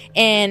win.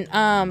 And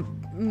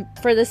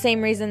for the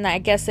same reason that I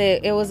guess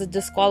it was a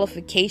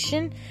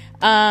disqualification,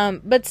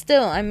 but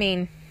still, I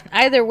mean,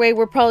 either way,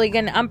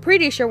 I'm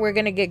pretty sure we're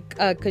gonna get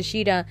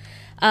Kushida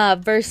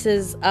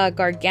versus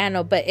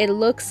Gargano. But it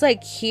looks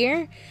like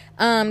here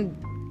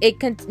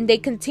they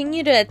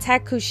continue to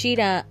attack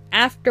Kushida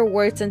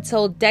afterwards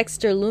until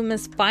Dexter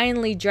Lumis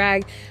finally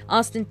dragged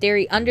Austin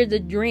Theory under the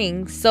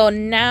ring. So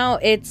now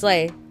it's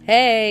like,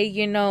 hey,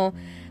 you know,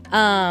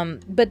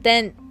 but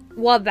then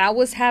while that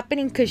was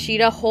happening,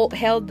 Kushida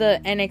held the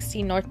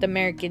NXT North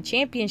American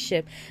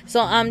Championship. So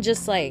I'm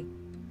just like,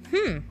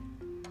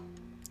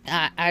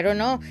 I don't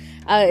know.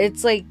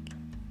 It's like,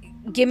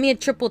 give me a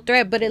triple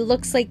threat. But it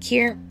looks like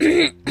here,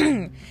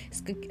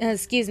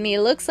 excuse me,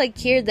 it looks like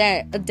here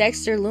that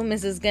Dexter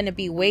Lumis is going to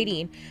be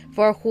waiting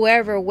for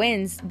whoever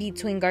wins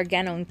between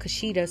Gargano and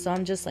Kushida. So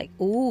I'm just like,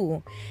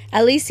 ooh,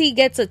 at least he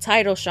gets a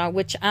title shot,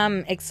 which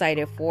I'm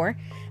excited for.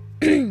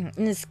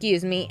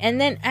 Excuse me.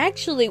 And then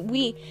actually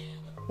we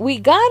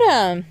got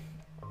a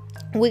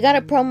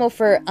promo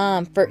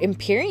for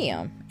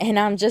Imperium, and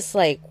I'm just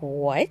like,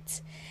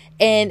 what?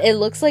 And it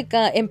looks like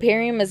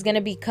Imperium is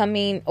gonna be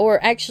coming, or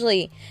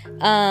actually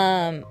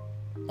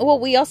well,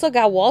 we also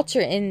got Walter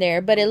in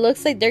there, but it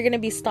looks like they're gonna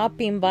be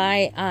stopping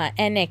by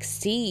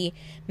NXT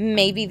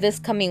maybe this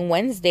coming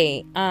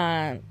Wednesday.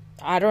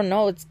 I don't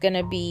know, it's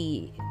gonna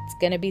be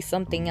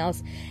something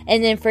else.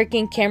 And then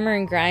freaking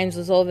Cameron Grimes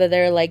was over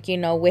there, like, you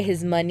know, with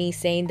his money,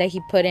 saying that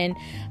he put in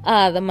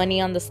the money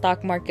on the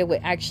stock market,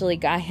 which actually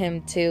got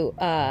him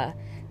to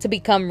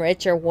become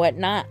rich or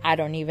whatnot. I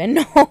don't even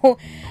know.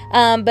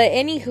 But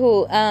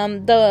anywho,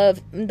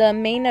 the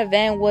main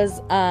event was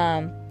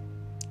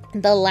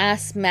the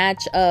last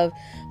match of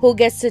who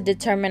gets to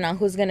determine on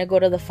who's gonna go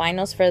to the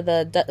finals for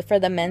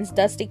the men's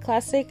Dusty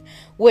Classic,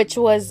 which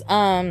was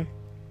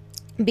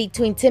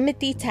between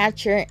Timothy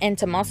Thatcher and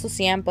Tommaso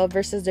Ciampa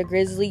versus the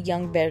Grizzly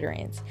Young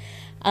Veterans.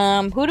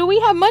 Who do we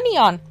have money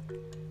on?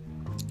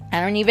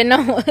 I don't even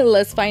know.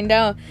 Let's find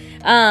out.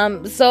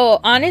 So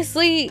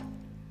honestly,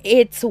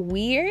 it's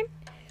weird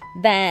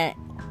that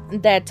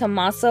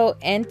Tommaso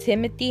and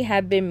Timothy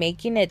have been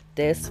making it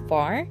this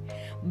far,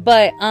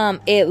 but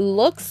it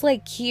looks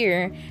like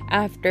here,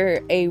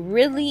 after a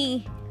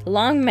really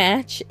long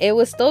match. It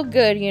was still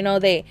good, you know,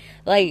 they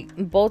like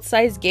both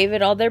sides gave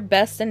it all their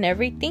best and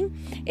everything.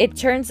 It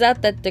turns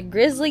out that the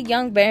Grizzly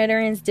Young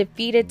Veterans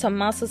defeated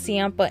Tommaso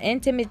Ciampa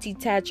and Timothy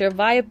Thatcher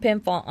via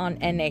pinfall on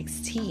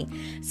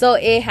NXT. So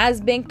it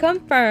has been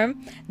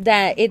confirmed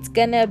that it's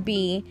gonna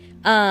be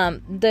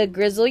the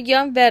Grizzly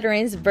Young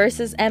Veterans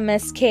versus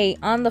MSK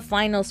on the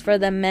finals for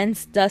the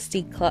men's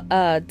Dusty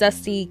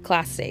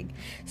Classic.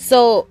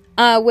 So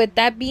with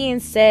that being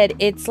said,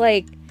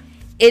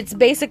 it's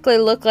basically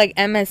looked like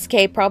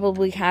MSK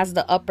probably has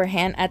the upper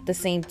hand at the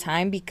same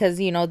time, because,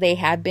 you know, they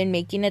have been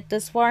making it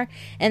this far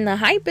and the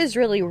hype is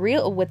really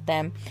real with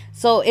them.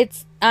 So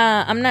it's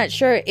I'm not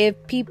sure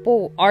if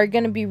people are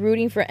going to be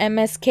rooting for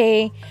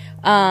MSK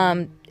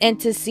and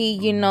to see,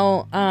 you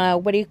know,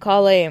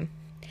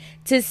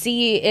 to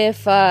see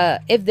if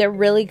they're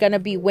really going to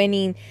be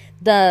winning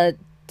the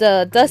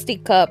Dusty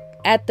Cup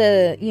at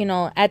the, you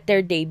know, at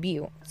their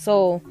debut.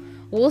 So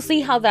we'll see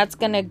how that's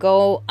going to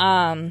go.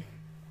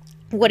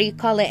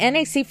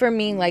 NXT for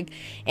me, like,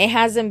 it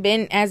hasn't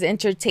been as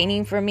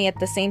entertaining for me at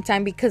the same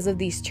time because of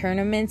these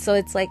tournaments. So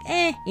it's like,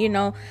 you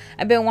know,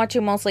 I've been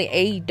watching mostly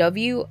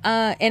AEW,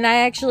 and I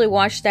actually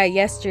watched that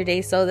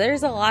yesterday. So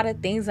there's a lot of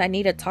things I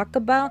need to talk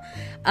about.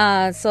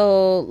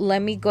 So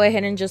let me go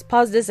ahead and just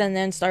pause this and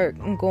then start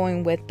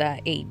going with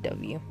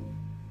AEW.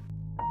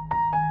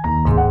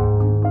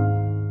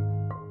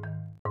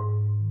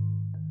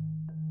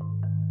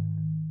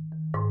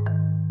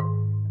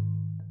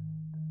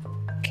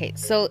 Okay,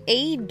 so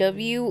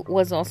AEW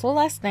was also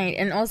last night,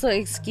 and also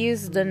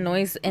excuse the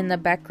noise in the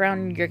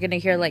background. You're gonna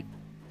hear like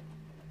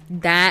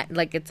that,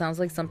 like it sounds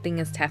like something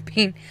is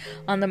tapping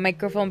on the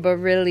microphone, but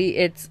really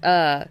it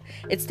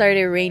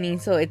started raining,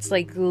 so it's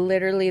like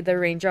literally the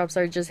raindrops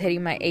are just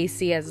hitting my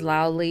AC as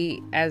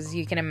loudly as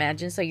you can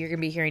imagine, so you're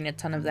gonna be hearing a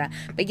ton of that.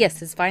 But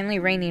yes, it's finally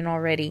raining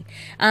already.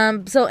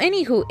 So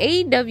anywho,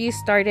 AEW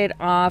started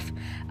off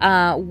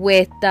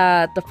with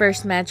the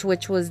first match,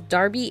 which was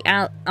Darby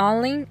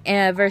Allin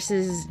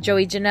versus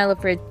Joey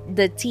Janela for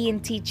the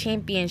TNT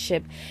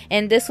Championship,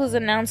 and this was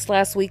announced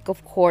last week,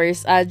 of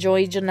course.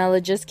 Joey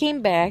Janela just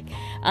came back,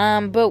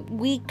 but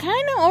we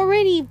kind of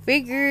already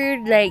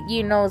figured, like,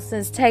 you know,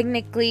 since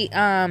technically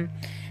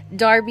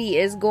Darby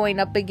is going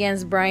up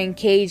against Brian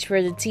Cage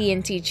for the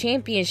TNT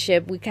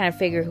Championship, we kind of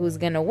figure who's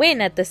gonna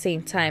win at the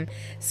same time.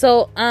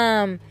 So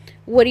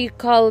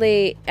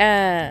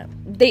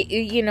they,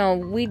 you know,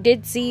 we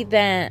did see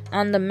that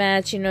on the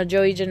match, you know,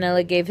 Joey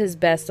Janela gave his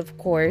best, of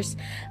course.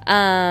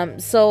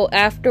 So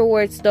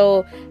afterwards,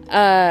 though,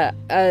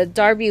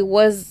 Darby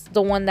was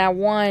the one that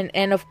won,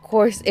 and of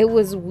course it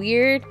was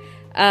weird.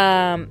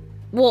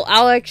 Well,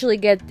 I'll actually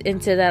get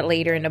into that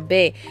later in a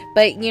bit,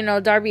 but, you know,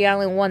 Darby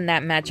Allin won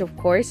that match, of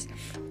course.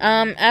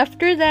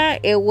 After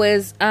that, it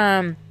was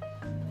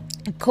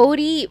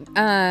Cody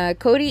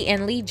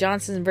and Lee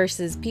Johnson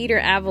versus Peter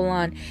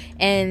Avalon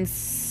and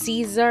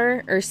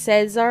Cesar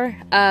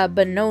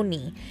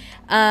Bononi.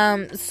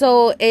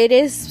 So it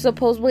is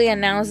supposedly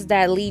announced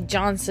that Lee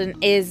Johnson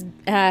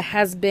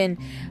has been,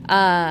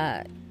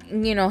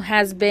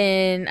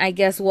 I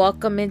guess,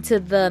 welcome into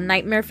the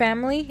Nightmare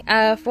family,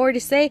 for to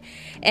say.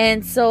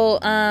 And so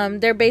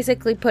they're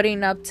basically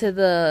putting up to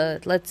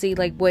the, let's see,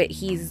 like, what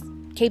he's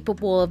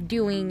capable of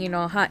doing, you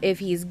know, if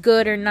he's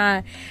good or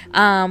not.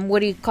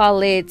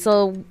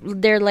 So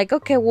they're like,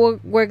 okay,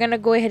 we're gonna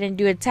go ahead and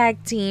do a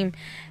tag team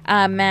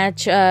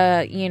match,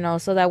 you know,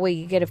 so that way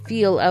you get a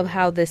feel of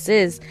how this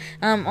is.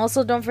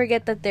 Also, don't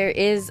forget that there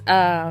is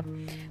there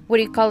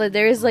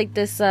is like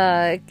this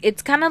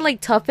it's kind of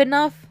like Tough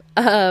Enough,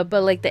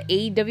 but like the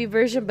AEW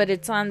version, but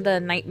it's on the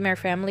Nightmare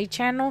Family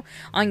channel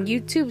on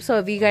YouTube. So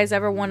if you guys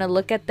ever want to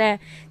look at that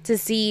to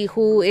see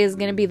who is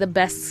going to be the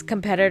best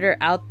competitor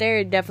out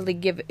there, definitely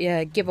give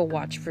a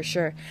watch for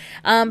sure.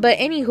 But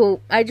anywho,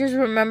 I just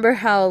remember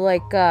how,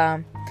 like,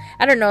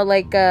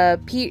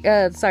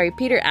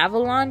 Peter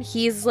Avalon,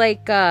 he's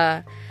like,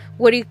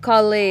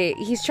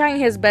 he's trying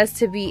his best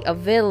to be a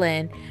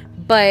villain,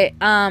 but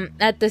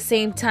at the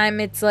same time,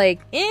 it's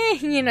like,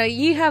 you know,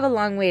 you have a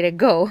long way to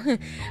go.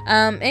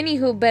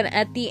 Anywho, but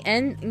at the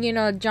end, you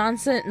know,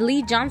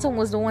 Lee Johnson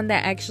was the one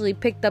that actually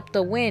picked up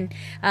the win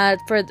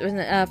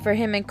for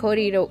him and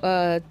Cody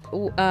to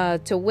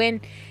win.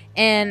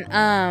 And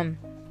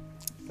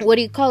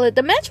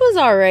the match was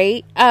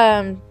alright,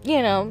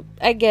 you know,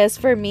 I guess,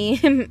 for me,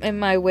 in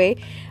my way.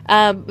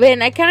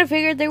 And I kind of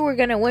figured they were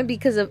gonna win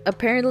because of,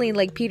 apparently,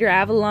 like, Peter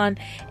Avalon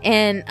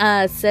and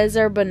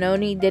Cesar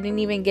Bononi didn't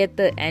even get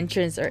the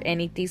entrance or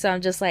anything. So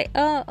I'm just like,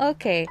 oh,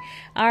 okay,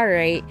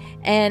 alright.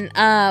 And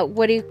I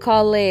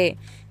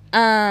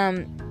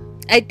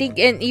think,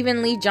 and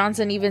even Lee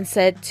Johnson even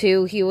said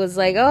too, he was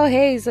like, oh,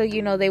 hey, so,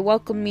 you know, they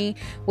welcome me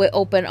with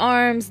open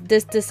arms,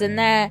 this and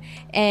that,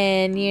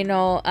 and, you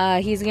know,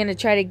 he's gonna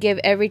try to give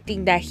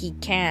everything that he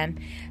can.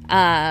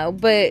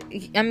 But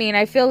I mean,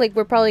 I feel like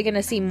we're probably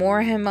gonna see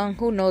more of him on,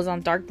 who knows,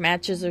 on dark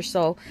matches or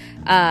so.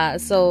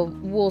 So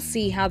we'll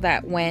see how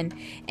that went.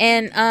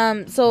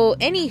 And so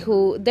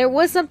anywho, there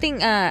was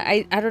something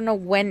I don't know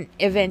when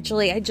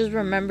eventually, I just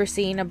remember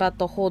seeing about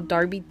the whole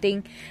Darby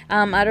thing.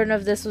 I don't know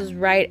if this was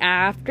right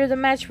after the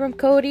match from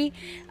Cody,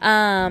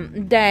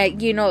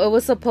 that, you know, it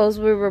was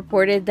supposedly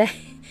reported that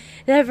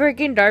that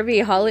freaking Darby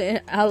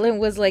Allin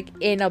was like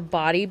in a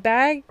body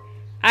bag,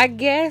 I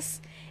guess.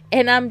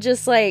 And I'm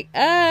just like,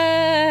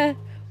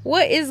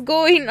 what is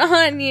going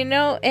on, you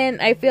know? And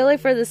I feel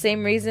like for the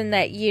same reason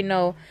that, you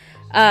know,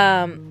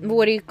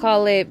 what do you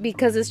call it?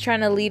 Because it's trying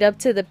to lead up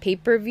to the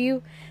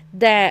pay-per-view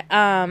that,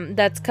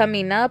 that's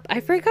coming up. I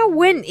forgot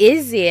when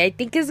is it. I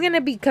think it's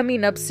gonna be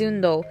coming up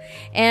soon though.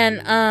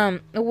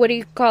 And, what do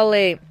you call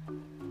it?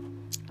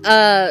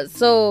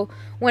 So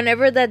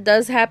whenever that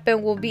does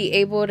happen, we'll be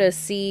able to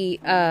see,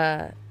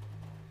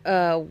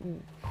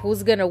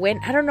 who's gonna win.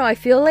 I don't know. I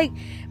feel like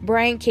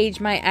Brian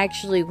Cage might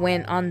actually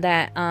win on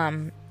that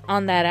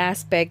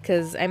aspect,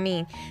 because I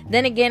mean,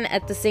 then again,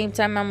 at the same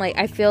time, I'm like,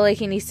 I feel like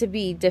he needs to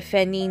be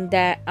defending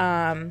that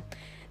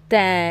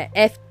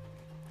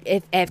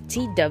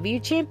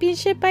FTW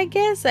championship, I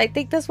guess. I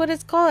think that's what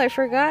it's called. I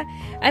forgot.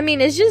 I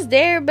mean, it's just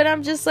there, but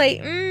I'm just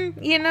like,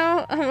 you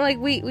know, I'm like,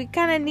 we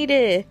kind of need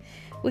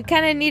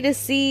to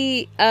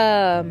see,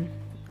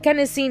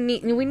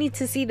 we need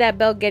to see that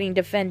belt getting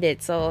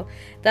defended. So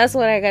that's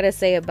what I gotta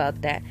say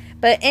about that.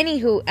 But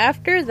anywho,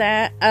 after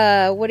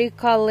that, what do you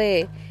call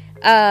it?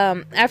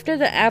 After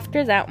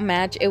that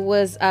match, it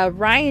was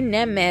Ryan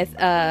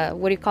Nemeth,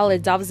 what do you call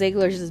it, Dolph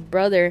Ziggler's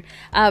brother,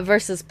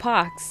 versus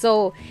Pac.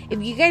 So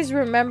if you guys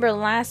remember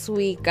last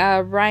week,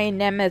 Ryan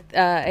Nemeth,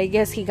 I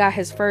guess he got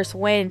his first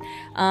win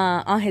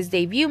on his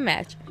debut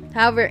match.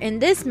 However, in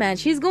this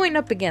match, he's going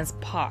up against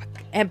Pac,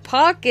 and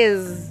Pac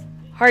is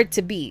hard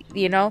to beat,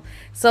 you know.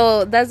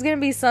 So that's gonna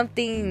be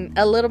something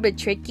a little bit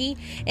tricky.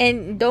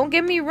 And don't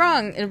get me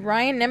wrong,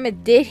 Ryan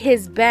Nemeth did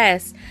his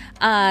best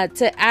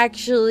to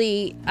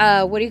actually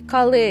what do you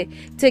call it,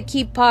 to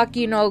keep Pac,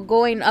 you know,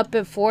 going up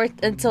and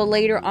forth until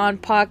later on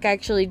Pac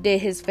actually did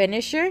his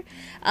finisher.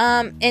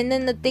 And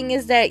then the thing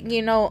is that,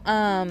 you know,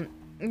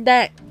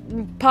 that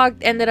Pac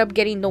ended up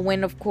getting the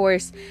win, of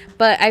course,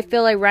 but I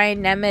feel like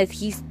Ryan Nemeth,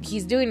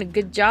 he's doing a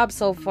good job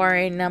so far,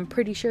 and I'm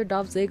pretty sure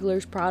Dolph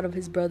Ziggler's proud of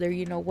his brother,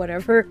 you know,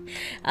 whatever.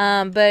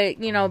 But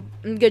you know,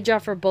 good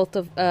job for both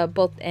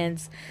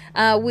ends.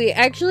 We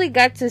actually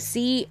got to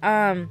see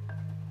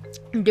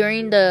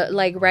during the,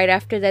 like, right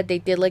after that, they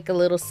did like a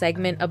little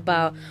segment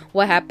about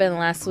what happened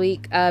last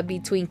week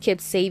between Kip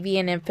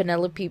Sabian and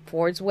Penelope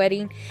Ford's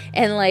wedding.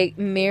 And like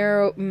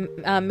Miro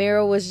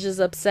was just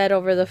upset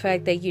over the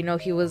fact that, you know,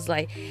 he was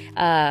like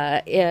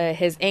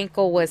his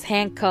ankle was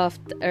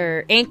handcuffed,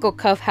 or ankle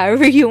cuff,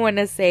 however you want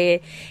to say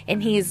it,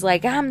 and he's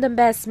like, I'm the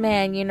best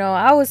man, you know,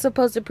 I was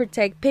supposed to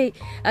protect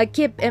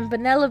Kip and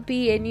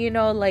Penelope, and you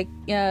know, like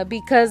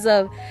because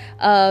of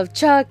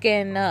Chuck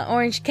and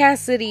Orange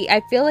Cassidy.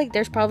 I feel like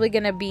there's probably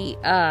gonna be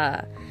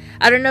I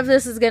don't know if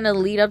this is gonna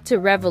lead up to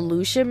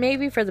Revolution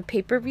maybe for the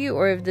pay-per-view,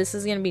 or if this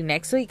is gonna be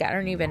next week. I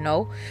don't even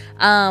know.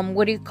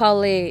 What do you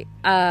call it?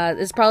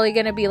 It's probably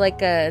gonna be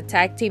like a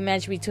tag team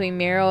match between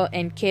Miro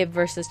and Kip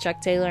versus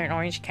Chuck Taylor and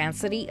Orange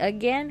Cassidy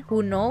again.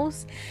 Who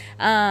knows?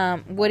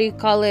 What do you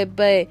call it?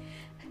 But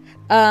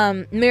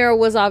Miro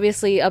was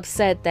obviously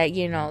upset that,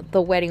 you know,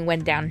 the wedding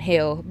went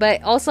downhill.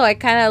 But also, I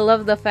kind of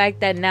love the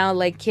fact that now,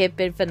 like, Kip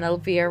and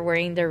Penelope are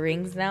wearing their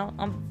rings now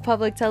on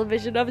public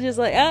television. I'm just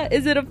like,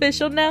 is it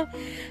official now?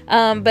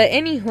 But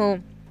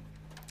anywho,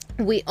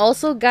 we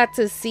also got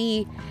to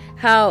see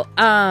how,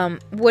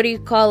 what do you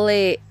call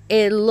it?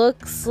 It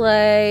looks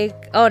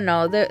like, oh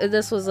no,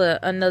 this was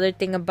another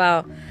thing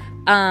about,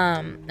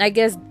 I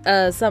guess,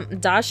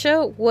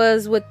 Dasha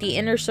was with the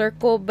Inner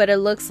Circle, but it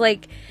looks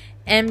like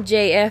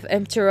MJF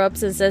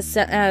interrupts and says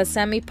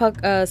Sammy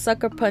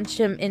sucker punched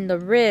him in the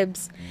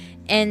ribs.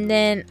 And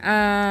then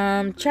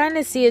trying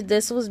to see if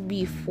this was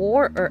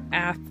before or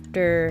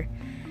after.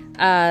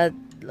 Let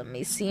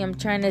me see. I'm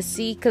trying to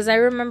see, because I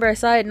remember I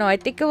saw it. No, I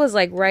think it was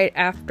like right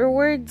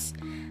afterwards.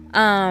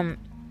 Oh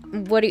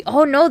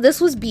no, this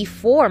was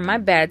before. My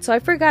bad. So I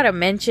forgot to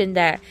mention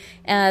that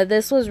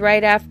this was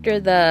right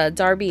after the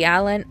Darby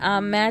Allin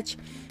match.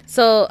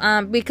 So,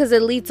 because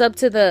it leads up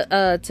to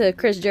the to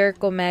Chris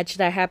Jericho match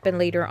that happened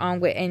later on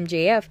with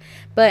MJF.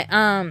 But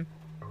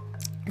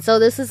so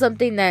this is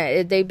something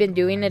that they've been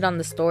doing it on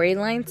the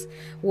storylines,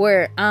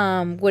 where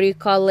what do you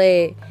call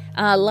it?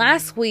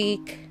 Last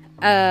week,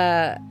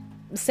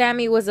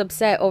 Sammy was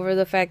upset over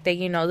the fact that,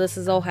 you know, this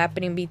is all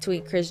happening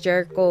between Chris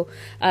Jericho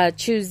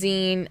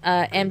choosing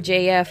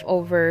MJF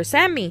over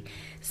Sammy.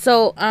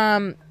 So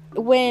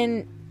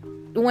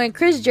when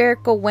Chris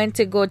Jericho went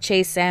to go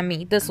chase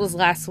Sammy, this was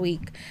last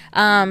week,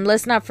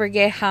 let's not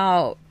forget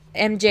how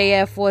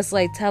MJF was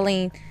like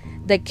telling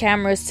the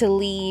cameras to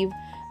leave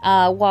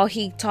while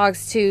he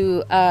talks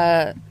to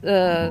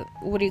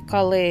what do you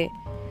call it,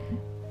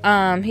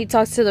 he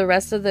talks to the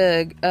rest of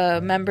the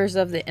members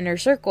of the Inner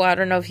Circle. I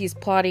don't know if he's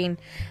plotting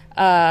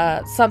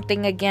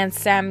something against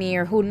Sammy,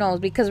 or who knows,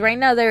 because right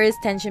now there is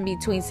tension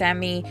between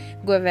Sammy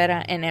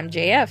Guevara and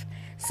MJF.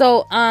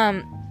 So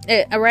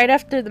right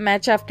after the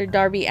match, after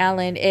Darby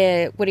Allin,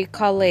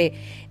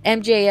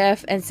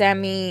 MJF and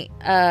Sammy,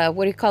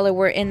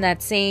 were in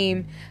that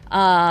same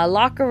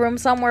locker room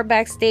somewhere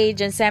backstage,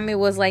 and Sammy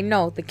was like,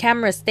 no, the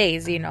camera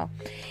stays,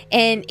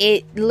 and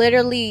it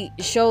literally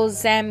shows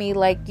Sammy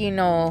like,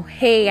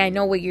 hey, I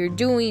know what you're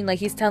doing, like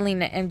he's telling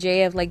the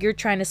MJF like, you're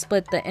trying to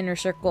split the inner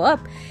circle up.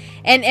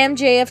 And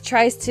MJF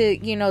tries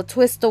to,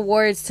 twist the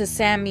words to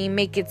Sammy,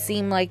 make it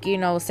seem like,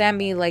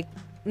 Sammy, like,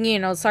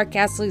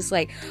 sarcastically is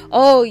like,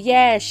 oh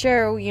yeah,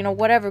 sure,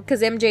 whatever,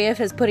 because MJF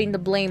is putting the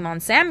blame on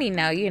Sammy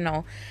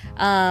now,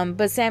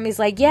 but Sammy's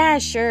like, yeah,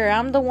 sure,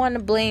 I'm the one to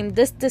blame,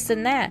 this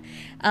and that.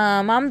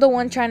 I'm the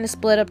one trying to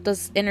split up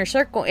this inner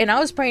circle. And I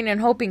was praying and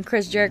hoping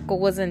Chris Jericho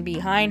wasn't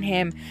behind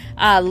him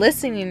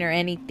listening or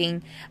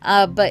anything,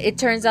 but it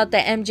turns out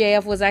that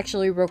MJF was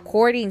actually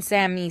recording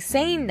Sammy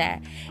saying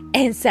that,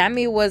 and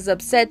Sammy was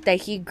upset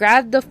that he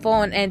grabbed the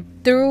phone and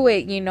threw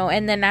it,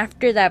 and then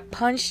after that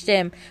punched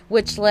him,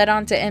 which led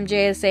on to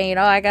MJF saying,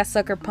 oh, I got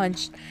sucker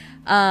punched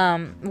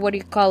in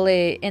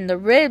the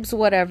ribs,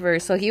 whatever.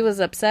 So he was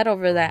upset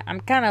over that. I'm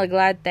kind of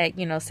glad that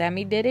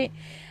Sammy did it.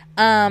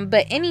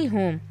 But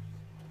anywho,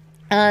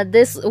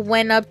 this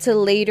went up to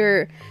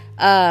later.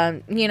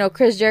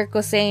 Chris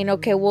Jericho saying,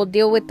 okay, we'll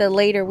deal with it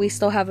later, we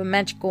still have a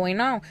match going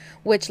on,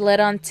 which led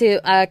on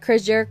to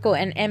Chris Jericho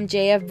and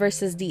MJF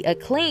versus the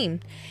Acclaim.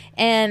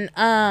 And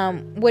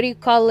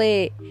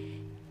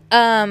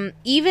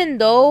even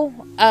though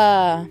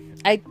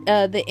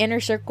the inner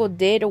circle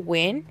did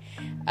win,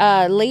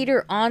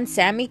 later on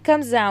Sammy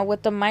comes out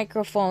with the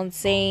microphone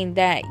saying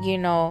that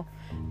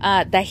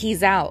that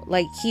he's out,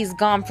 like he's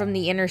gone from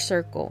the inner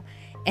circle.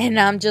 And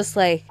I'm just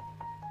like,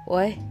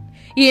 what?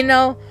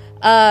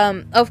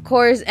 Of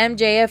course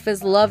MJF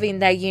is loving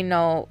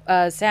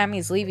that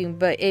Sammy's leaving,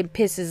 but it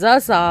pisses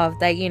us off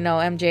that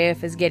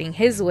MJF is getting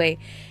his way,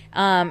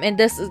 and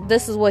this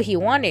is what he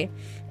wanted.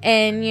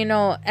 And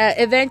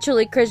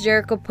eventually Chris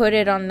Jericho put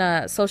it on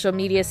the social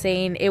media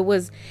saying it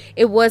was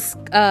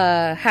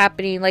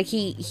happening, like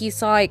he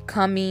saw it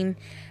coming.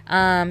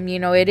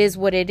 It is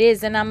what it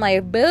is. And I'm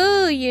like,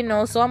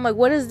 boo, so I'm like,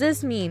 what does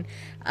this mean?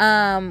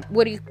 Let's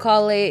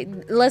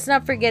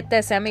not forget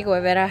that Sammy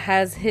Guevara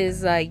has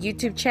his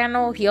YouTube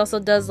channel. He also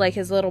does like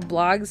his little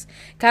blogs,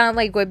 kind of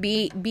like what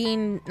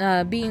being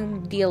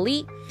the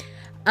Elite.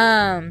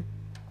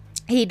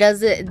 He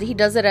does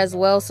it as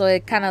well, so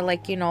it kind of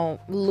like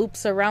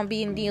loops around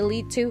being the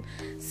Elite too.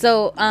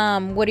 So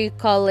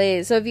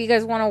so if you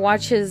guys want to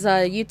watch his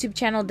YouTube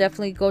channel,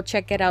 definitely go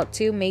check it out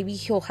too. Maybe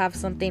he'll have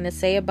something to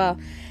say about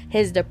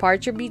his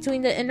departure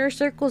between the inner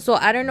circle. So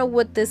I don't know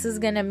what this is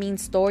gonna mean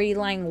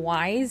storyline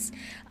wise.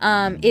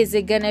 Is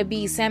it gonna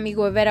be Sammy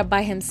Guevara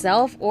by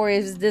himself, or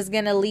is this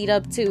gonna lead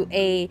up to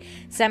a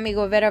Sammy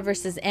Guevara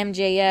versus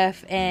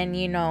MJF? And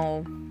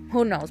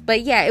who knows.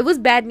 But yeah, it was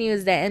bad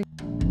news that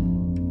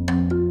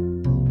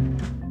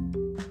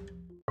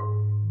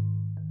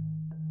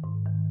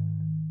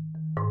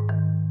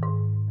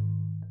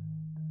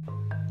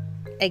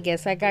I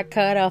guess I got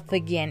cut off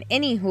again.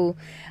 Anywho,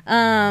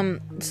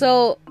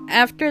 so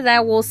after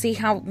that, we'll see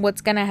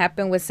what's gonna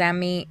happen with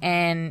Sammy,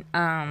 and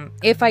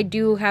if I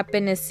do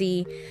happen to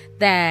see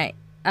that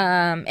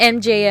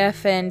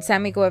MJF and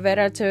Sammy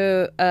Guevara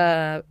to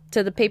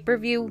the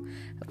pay-per-view,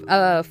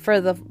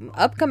 for the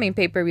upcoming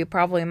pay-per-view,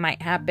 probably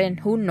might happen.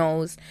 Who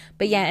knows?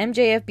 But yeah,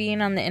 MJF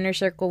being on the inner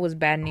circle was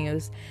bad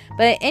news.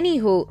 But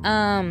anywho,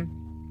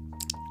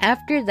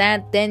 after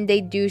that, then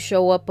they do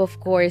show up, of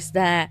course,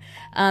 that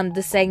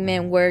the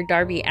segment where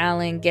Darby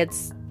Allin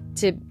gets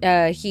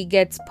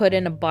put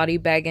in a body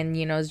bag and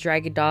is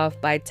dragged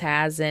off by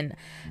Taz and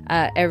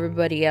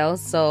everybody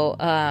else. So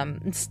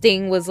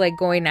Sting was like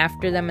going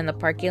after them in the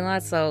parking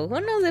lot, so who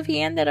knows if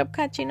he ended up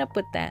catching up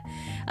with that.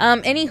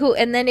 Anywho,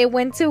 and then it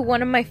went to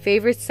one of my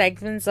favorite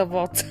segments of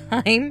all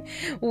time,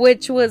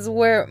 which was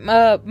where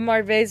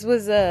Marvez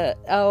was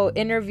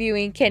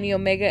interviewing Kenny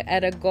Omega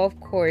at a golf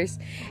course,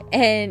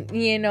 and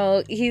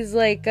he's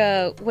like,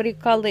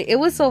 it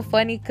was so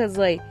funny because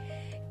like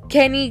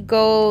Kenny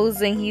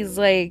goes and he's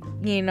like,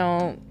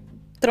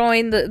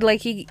 throwing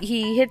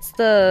he hits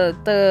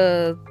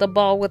the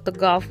ball with the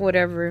golf,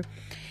 whatever.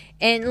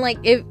 And like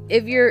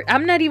if you're,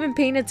 I'm not even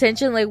paying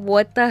attention like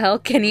what the hell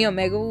Kenny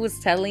Omega was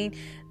telling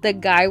the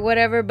guy,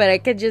 whatever, but I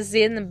could just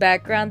see in the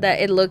background that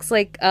it looks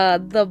like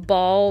the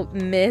ball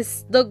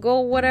missed the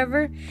goal,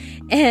 whatever,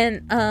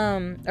 and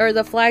or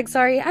the flag,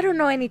 sorry, I don't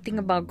know anything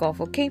about golf,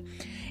 okay?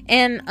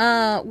 And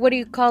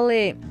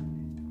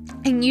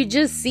and you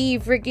just see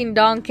freaking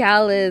Don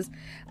Callis,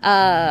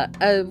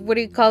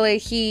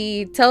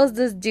 he tells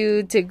this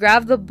dude to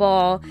grab the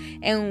ball,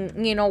 and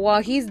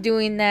while he's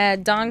doing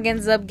that, Don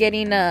ends up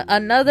getting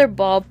another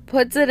ball,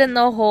 puts it in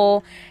the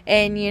hole,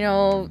 and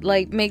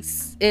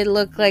makes it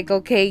look like,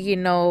 okay,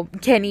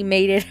 Kenny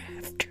made it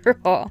after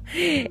girl.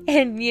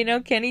 And, you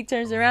know, Kenny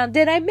turns around,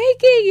 did I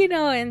make it? You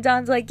know, and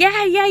Don's like,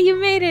 yeah, you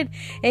made it.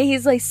 And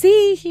he's like,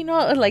 see, you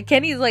know, like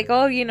Kenny's like,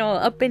 oh, you know,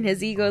 up in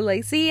his ego,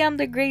 like, see, I'm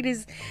the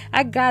greatest.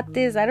 I got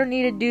this. I don't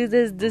need to do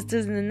this,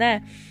 and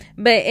that.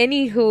 But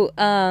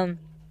anywho,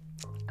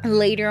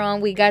 later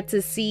on we got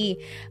to see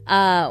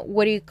the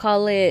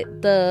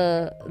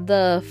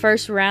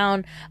first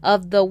round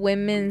of the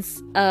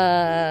women's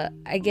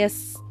I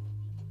guess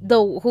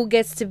who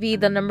gets to be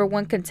the number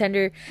one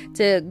contender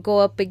to go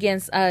up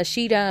against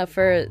Shida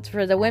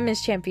for the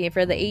women's champion,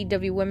 for the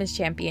AEW women's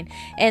champion.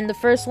 And the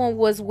first one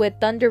was with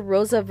Thunder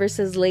Rosa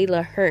versus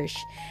Layla Hirsch.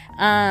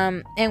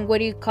 And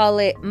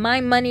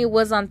my money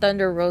was on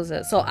Thunder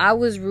Rosa, so I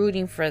was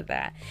rooting for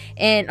that.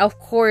 And of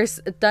course,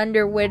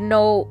 Thunder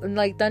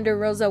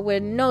Rosa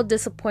with no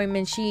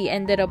disappointment, she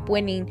ended up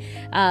winning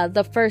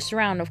the first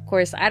round. Of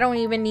course, I don't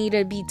even need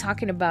to be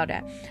talking about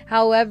that.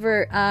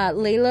 However,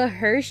 Layla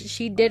Hirsch,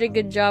 she did a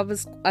good job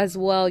as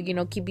well, you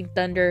know, keeping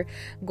Thunder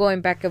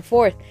going back and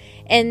forth.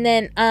 And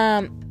then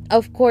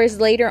of course,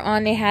 later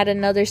on they had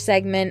another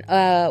segment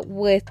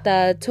with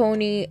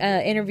Tony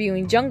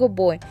interviewing Jungle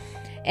Boy.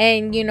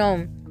 And, you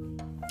know,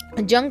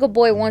 Jungle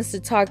Boy wants to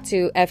talk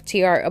to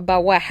FTR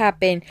about what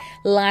happened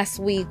last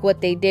week,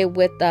 what they did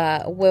with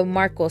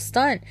Marco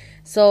Stunt.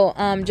 So,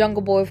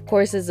 Jungle Boy, of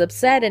course, is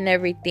upset and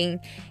everything.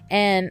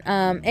 And,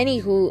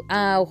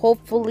 anywho,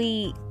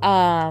 hopefully,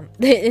 and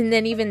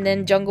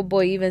then Jungle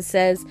Boy even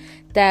says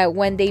that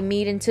when they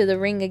meet into the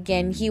ring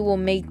again, he will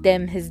make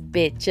them his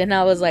bitch. And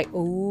I was like,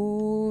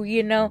 ooh,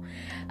 you know.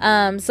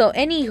 So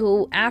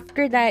anywho,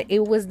 after that,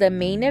 it was the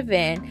main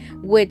event,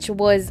 which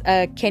was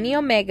Kenny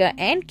Omega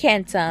and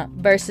Kenta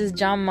versus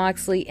Jon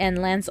Moxley and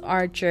Lance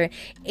Archer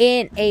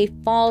in a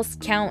false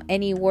count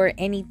anywhere,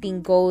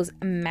 anything goes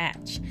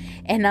match.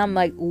 And I'm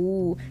like,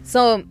 ooh.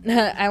 So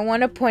I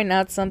want to point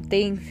out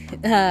something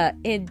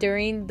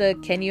during the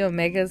Kenny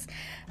Omega's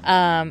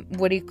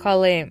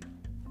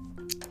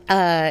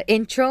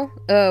intro,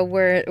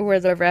 where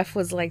the ref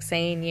was like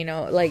saying, you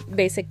know, like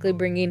basically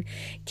bringing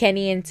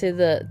Kenny into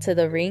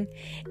the ring.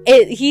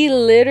 He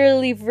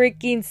literally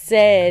freaking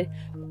said,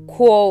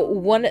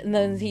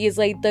 quote, he is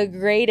like the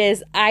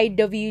greatest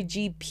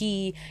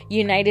IWGP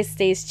United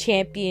States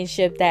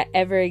Championship that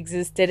ever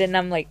existed. And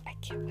I'm like, I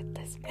can't with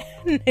this man.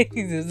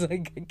 He's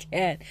like, I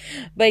can't.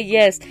 But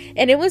yes,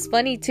 and it was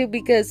funny too,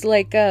 because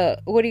like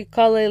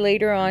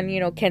later on, you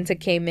know, Kenta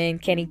came in,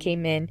 Kenny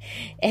came in,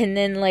 and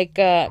then like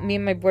me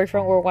and my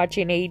boyfriend were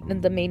watching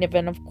the main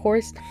event. Of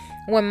course,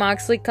 when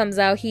Moxley comes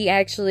out, he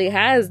actually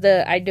has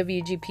the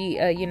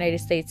IWGP United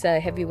States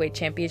Heavyweight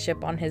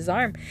Championship on his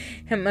arm.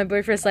 And my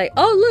boyfriend's like,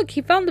 oh look,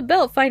 he found the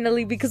belt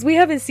finally, because we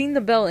haven't seen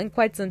the belt in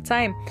quite some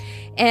time.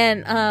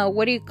 And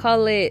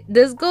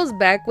this goes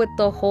back with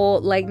the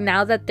whole, like,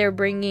 now that they're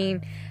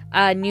bringing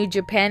New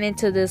Japan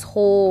into this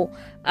whole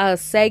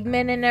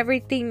segment and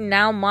everything,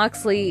 now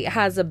Moxley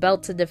has a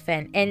belt to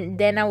defend. And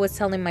then I was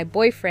telling my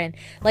boyfriend,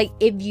 like,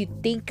 if you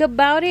think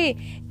about it,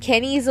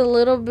 Kenny's a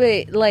little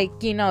bit like,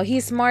 you know,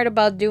 he's smart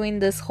about doing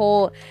this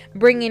whole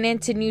bringing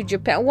into New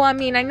Japan. Well, I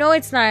mean, I know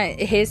it's not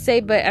his say,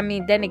 but I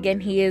mean, then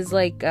again, he is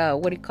like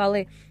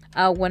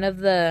one of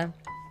the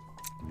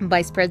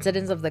vice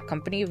presidents of the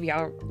company, if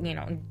y'all, you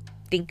know,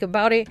 think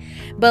about it.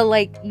 But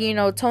like, you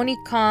know, Tony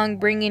Khan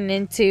bringing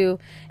into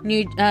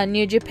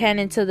New Japan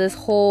into this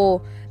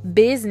whole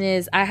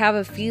business, I have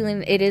a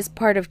feeling it is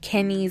part of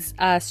Kenny's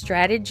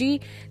strategy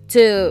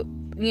to,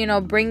 you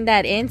know, bring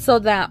that in, so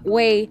that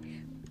way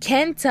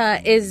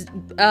Kenta is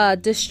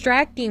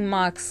distracting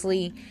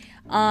Moxley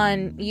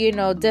on, you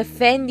know,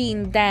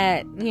 defending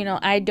that, you know,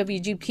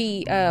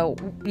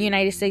 IWGP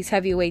United States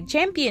Heavyweight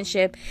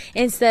Championship,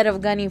 instead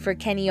of gunning for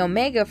Kenny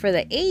Omega for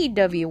the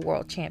AEW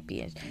World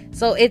Champion.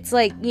 So it's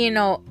like, you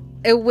know,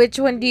 which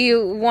one do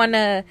you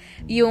wanna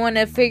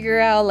figure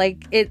out?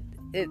 Like,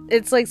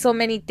 it's like so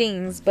many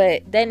things.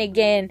 But then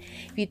again,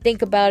 if you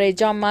think about it,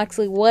 Jon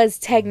Moxley was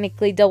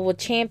technically double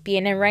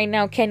champion, and right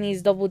now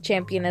Kenny's double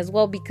champion as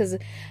well, because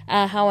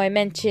how I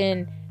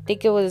mentioned, I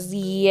think it was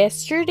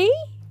yesterday.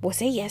 Was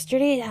it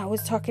yesterday I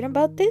was talking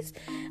about this?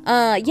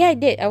 Yeah, I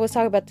did. I was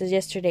talking about this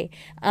yesterday.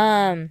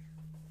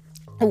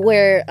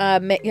 Where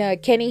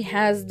Kenny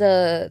has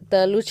the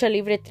Lucha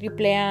Libre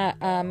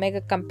AAA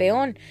Mega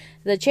Campeón,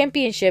 the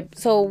championship.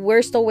 So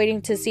we're still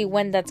waiting to see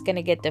when that's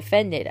gonna get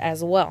defended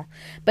as well.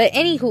 But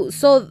anywho,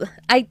 so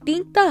I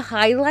think the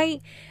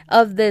highlight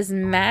of this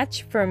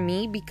match for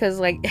me, because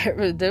like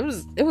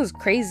it was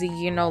crazy,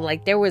 you know,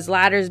 like there was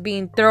ladders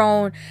being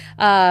thrown,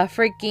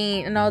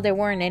 no, there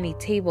weren't any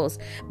tables.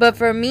 But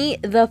for me,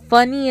 the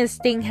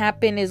funniest thing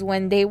happened is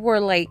when they were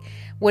like,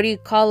 who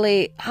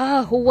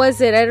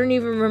was it? I don't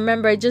even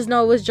remember. I just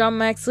know it was Jon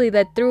Moxley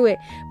that threw it.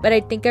 But I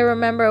think I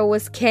remember it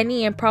was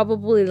Kenny and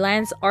probably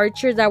Lance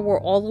Archer that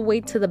were all the way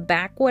to the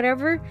back,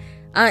 whatever.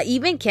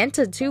 Even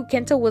Kenta too.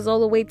 Kenta was all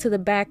the way to the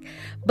back.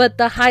 But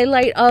the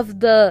highlight of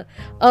the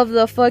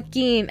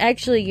fucking,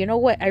 actually, you know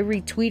what? I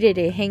retweeted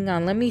it. Hang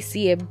on, let me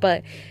see it.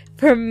 But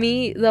for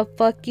me, the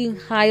fucking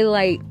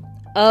highlight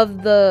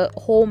of the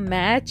whole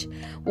match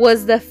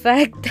was the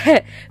fact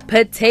that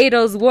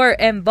potatoes were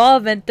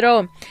involved and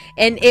thrown.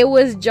 And it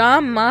was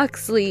Jon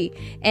Moxley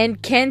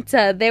and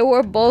Kenta. They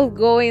were both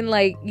going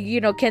like,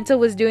 Kenta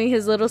was doing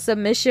his little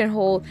submission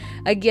hold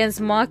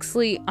against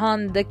Moxley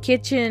on the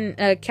kitchen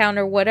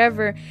counter,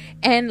 whatever.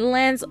 And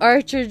Lance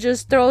Archer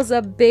just throws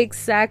a big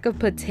sack of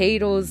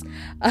potatoes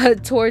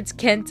towards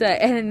Kenta.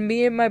 And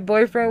me and my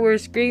boyfriend were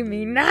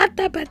screaming, "Not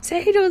the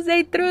potatoes!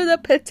 They threw the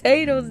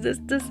potatoes!" This,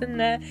 and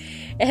that.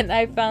 And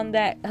I found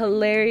that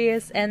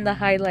hilarious and the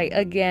highlight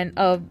again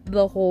of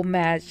the whole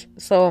match.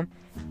 So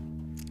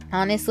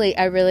honestly,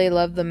 I really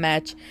love the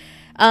match.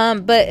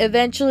 But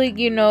eventually,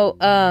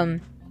 I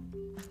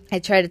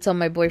tried to tell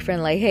my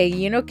boyfriend, like, hey,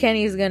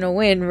 Kenny's gonna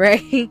win,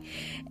 right?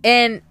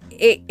 And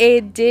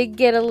it did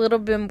get a little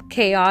bit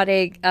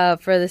chaotic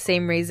for the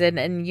same reason.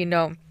 And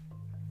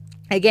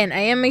again, I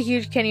am a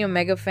huge Kenny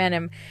Omega fan,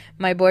 and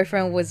my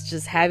boyfriend was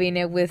just having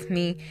it with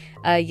me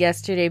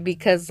yesterday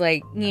because,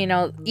 like,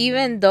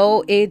 even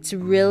though it's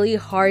really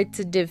hard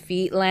to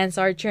defeat Lance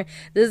Archer,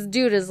 this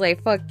dude is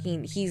like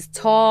he's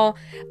tall,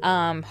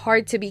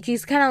 hard to beat.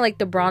 He's kind of like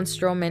the Braun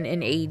Strowman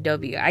in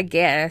AEW, I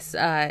guess,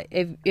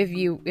 if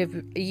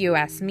you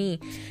ask me.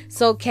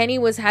 So Kenny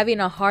was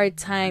having a hard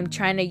time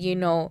trying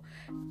to,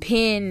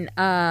 pin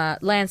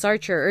Lance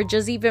Archer, or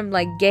just even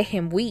like get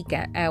him weak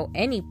at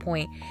any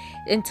point,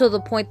 until the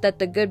point that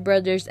the Good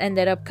Brothers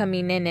ended up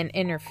coming in and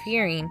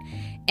interfering.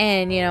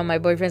 And my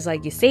boyfriend's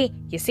like, you see,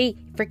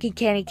 freaking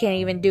Kenny can't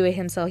even do it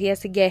himself. He has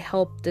to get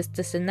help,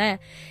 this and that.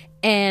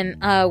 And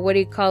and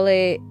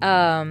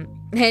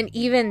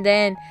even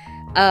then,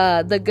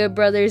 the Good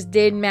Brothers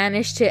did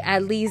manage to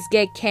at least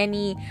get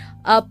Kenny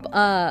up,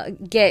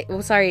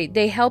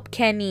 they helped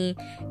Kenny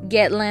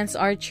get Lance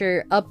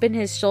Archer up in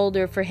his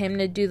shoulder for him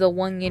to do the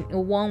one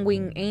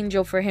wing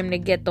angel for him to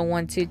get the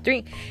 1, 2,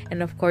 3.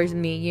 And of course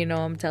me,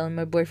 I'm telling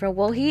my boyfriend,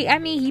 well, he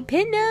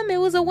pinned him.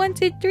 It was a 1,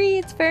 2, 3.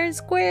 It's fair and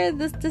square.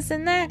 This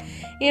and that,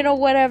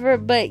 whatever.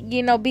 But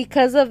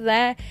because of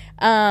that,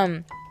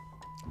 Kenny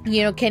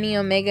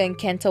Omega and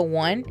Kenta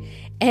won.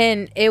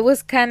 And it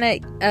was kind of,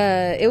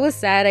 it was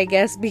sad, I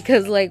guess,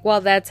 because, like,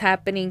 while that's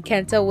happening,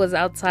 Kenta was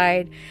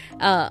outside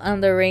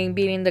on the ring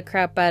beating the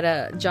crap out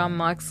of Jon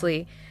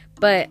Moxley.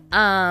 But,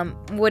 so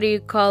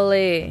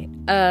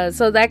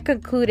that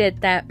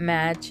concluded that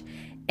match.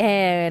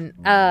 And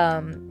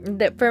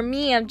that for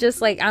me, I'm just,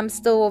 like, I'm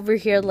still over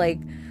here, like,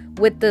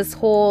 with this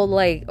whole,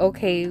 like,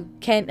 okay, not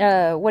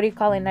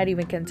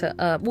even Kenta.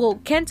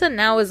 Kenta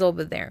now is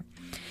over there.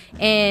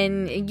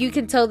 And you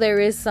can tell there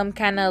is some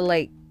kind of,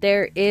 like,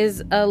 there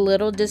is a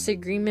little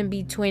disagreement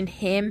between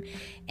him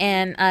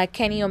and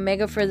Kenny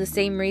Omega for the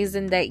same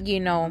reason that,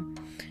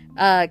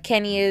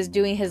 Kenny is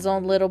doing his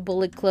own little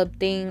Bullet Club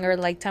thing, or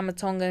like Tama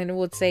Tonga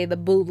would say, the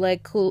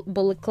bootleg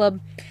Bullet Club.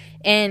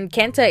 And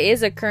Kenta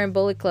is a current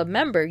Bullet Club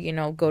member,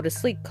 go to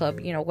sleep club,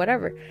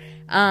 whatever.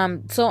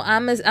 So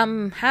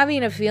I'm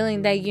having a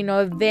feeling that,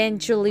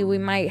 eventually we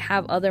might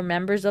have other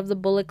members of the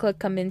Bullet Club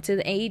come into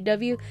the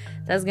AEW.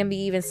 That's going to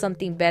be even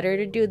something better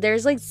to do.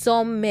 There's like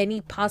so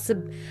many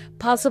possible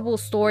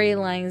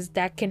storylines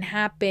that can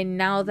happen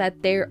now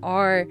that there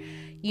are,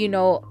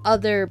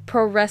 other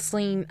pro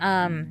wrestling,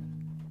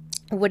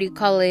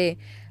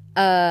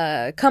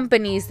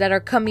 companies that are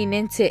coming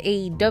into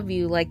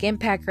AEW, like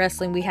Impact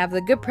Wrestling. We have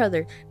the Good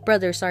Brothers,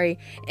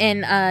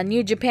 and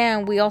New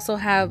Japan. We also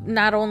have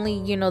not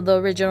only the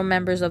original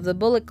members of the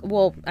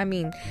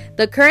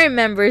the current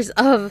members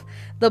of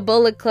the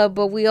Bullet Club,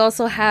 but we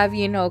also have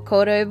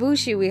Kota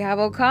Ibushi, we have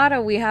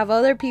Okada, we have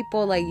other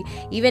people, like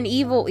even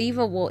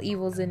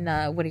Evil's in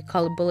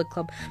Bullet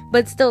Club,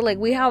 but still, like,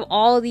 we have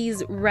all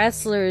these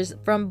wrestlers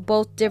from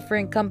both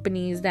different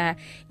companies that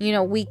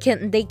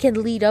they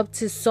can lead up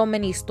to so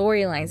many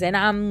storylines. And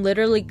I'm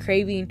literally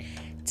craving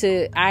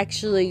to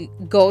actually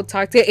go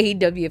talk to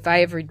AEW if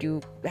I ever do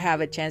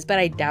have a chance, but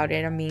I doubt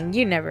it. I mean,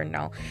 you never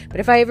know. But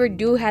if I ever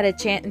do have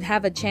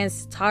a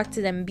chance to talk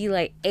to them and be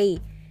like, hey,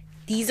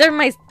 these are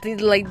my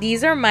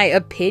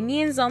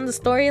opinions on the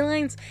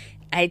storylines,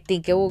 I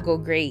think it will go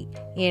great,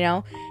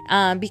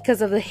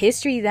 because of the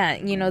history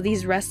that,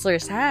 these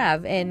wrestlers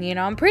have. And,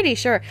 I'm pretty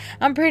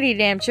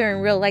damn sure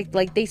in real life,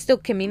 like, they still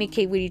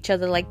communicate with each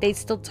other, like, they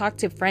still talk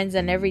to friends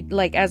and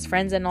as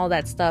friends and all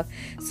that stuff.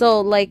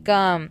 So, like,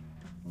 so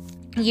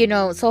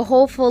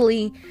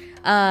hopefully,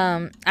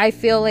 I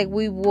feel like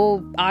we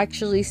will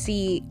actually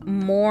see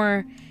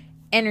more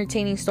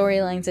entertaining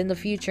storylines in the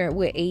future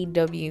with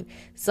AEW.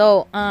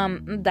 So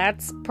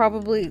that's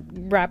probably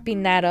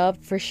wrapping that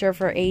up for sure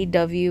for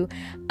AEW.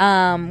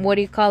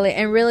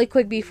 And really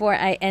quick before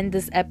I end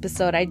this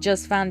episode, I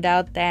just found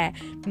out that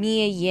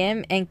Mia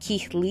Yim and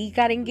Keith Lee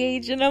got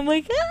engaged, and I'm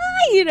like,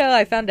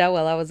 I found out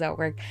while I was at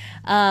work.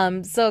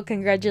 So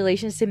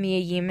congratulations to Mia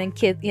Yim and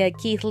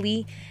Keith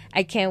Lee.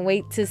 I can't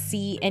wait to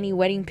see any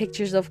wedding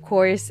pictures, of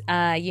course,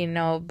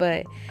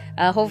 but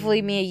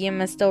hopefully Mia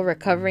Yim is still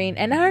recovering.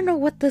 And I don't know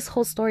what this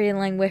whole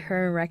storyline with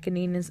her and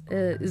Reckoning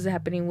is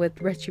happening with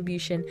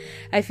Retribution.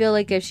 I feel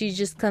like if she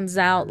just comes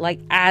out, like,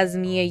 as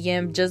Mia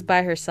Yim just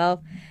by herself,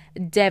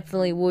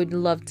 definitely would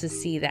love to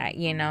see that,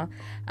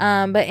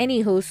 but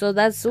anywho, so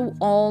that's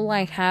all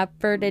I have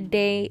for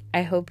today.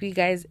 I hope you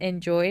guys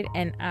enjoyed,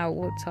 and I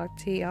will talk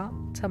to y'all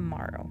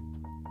tomorrow.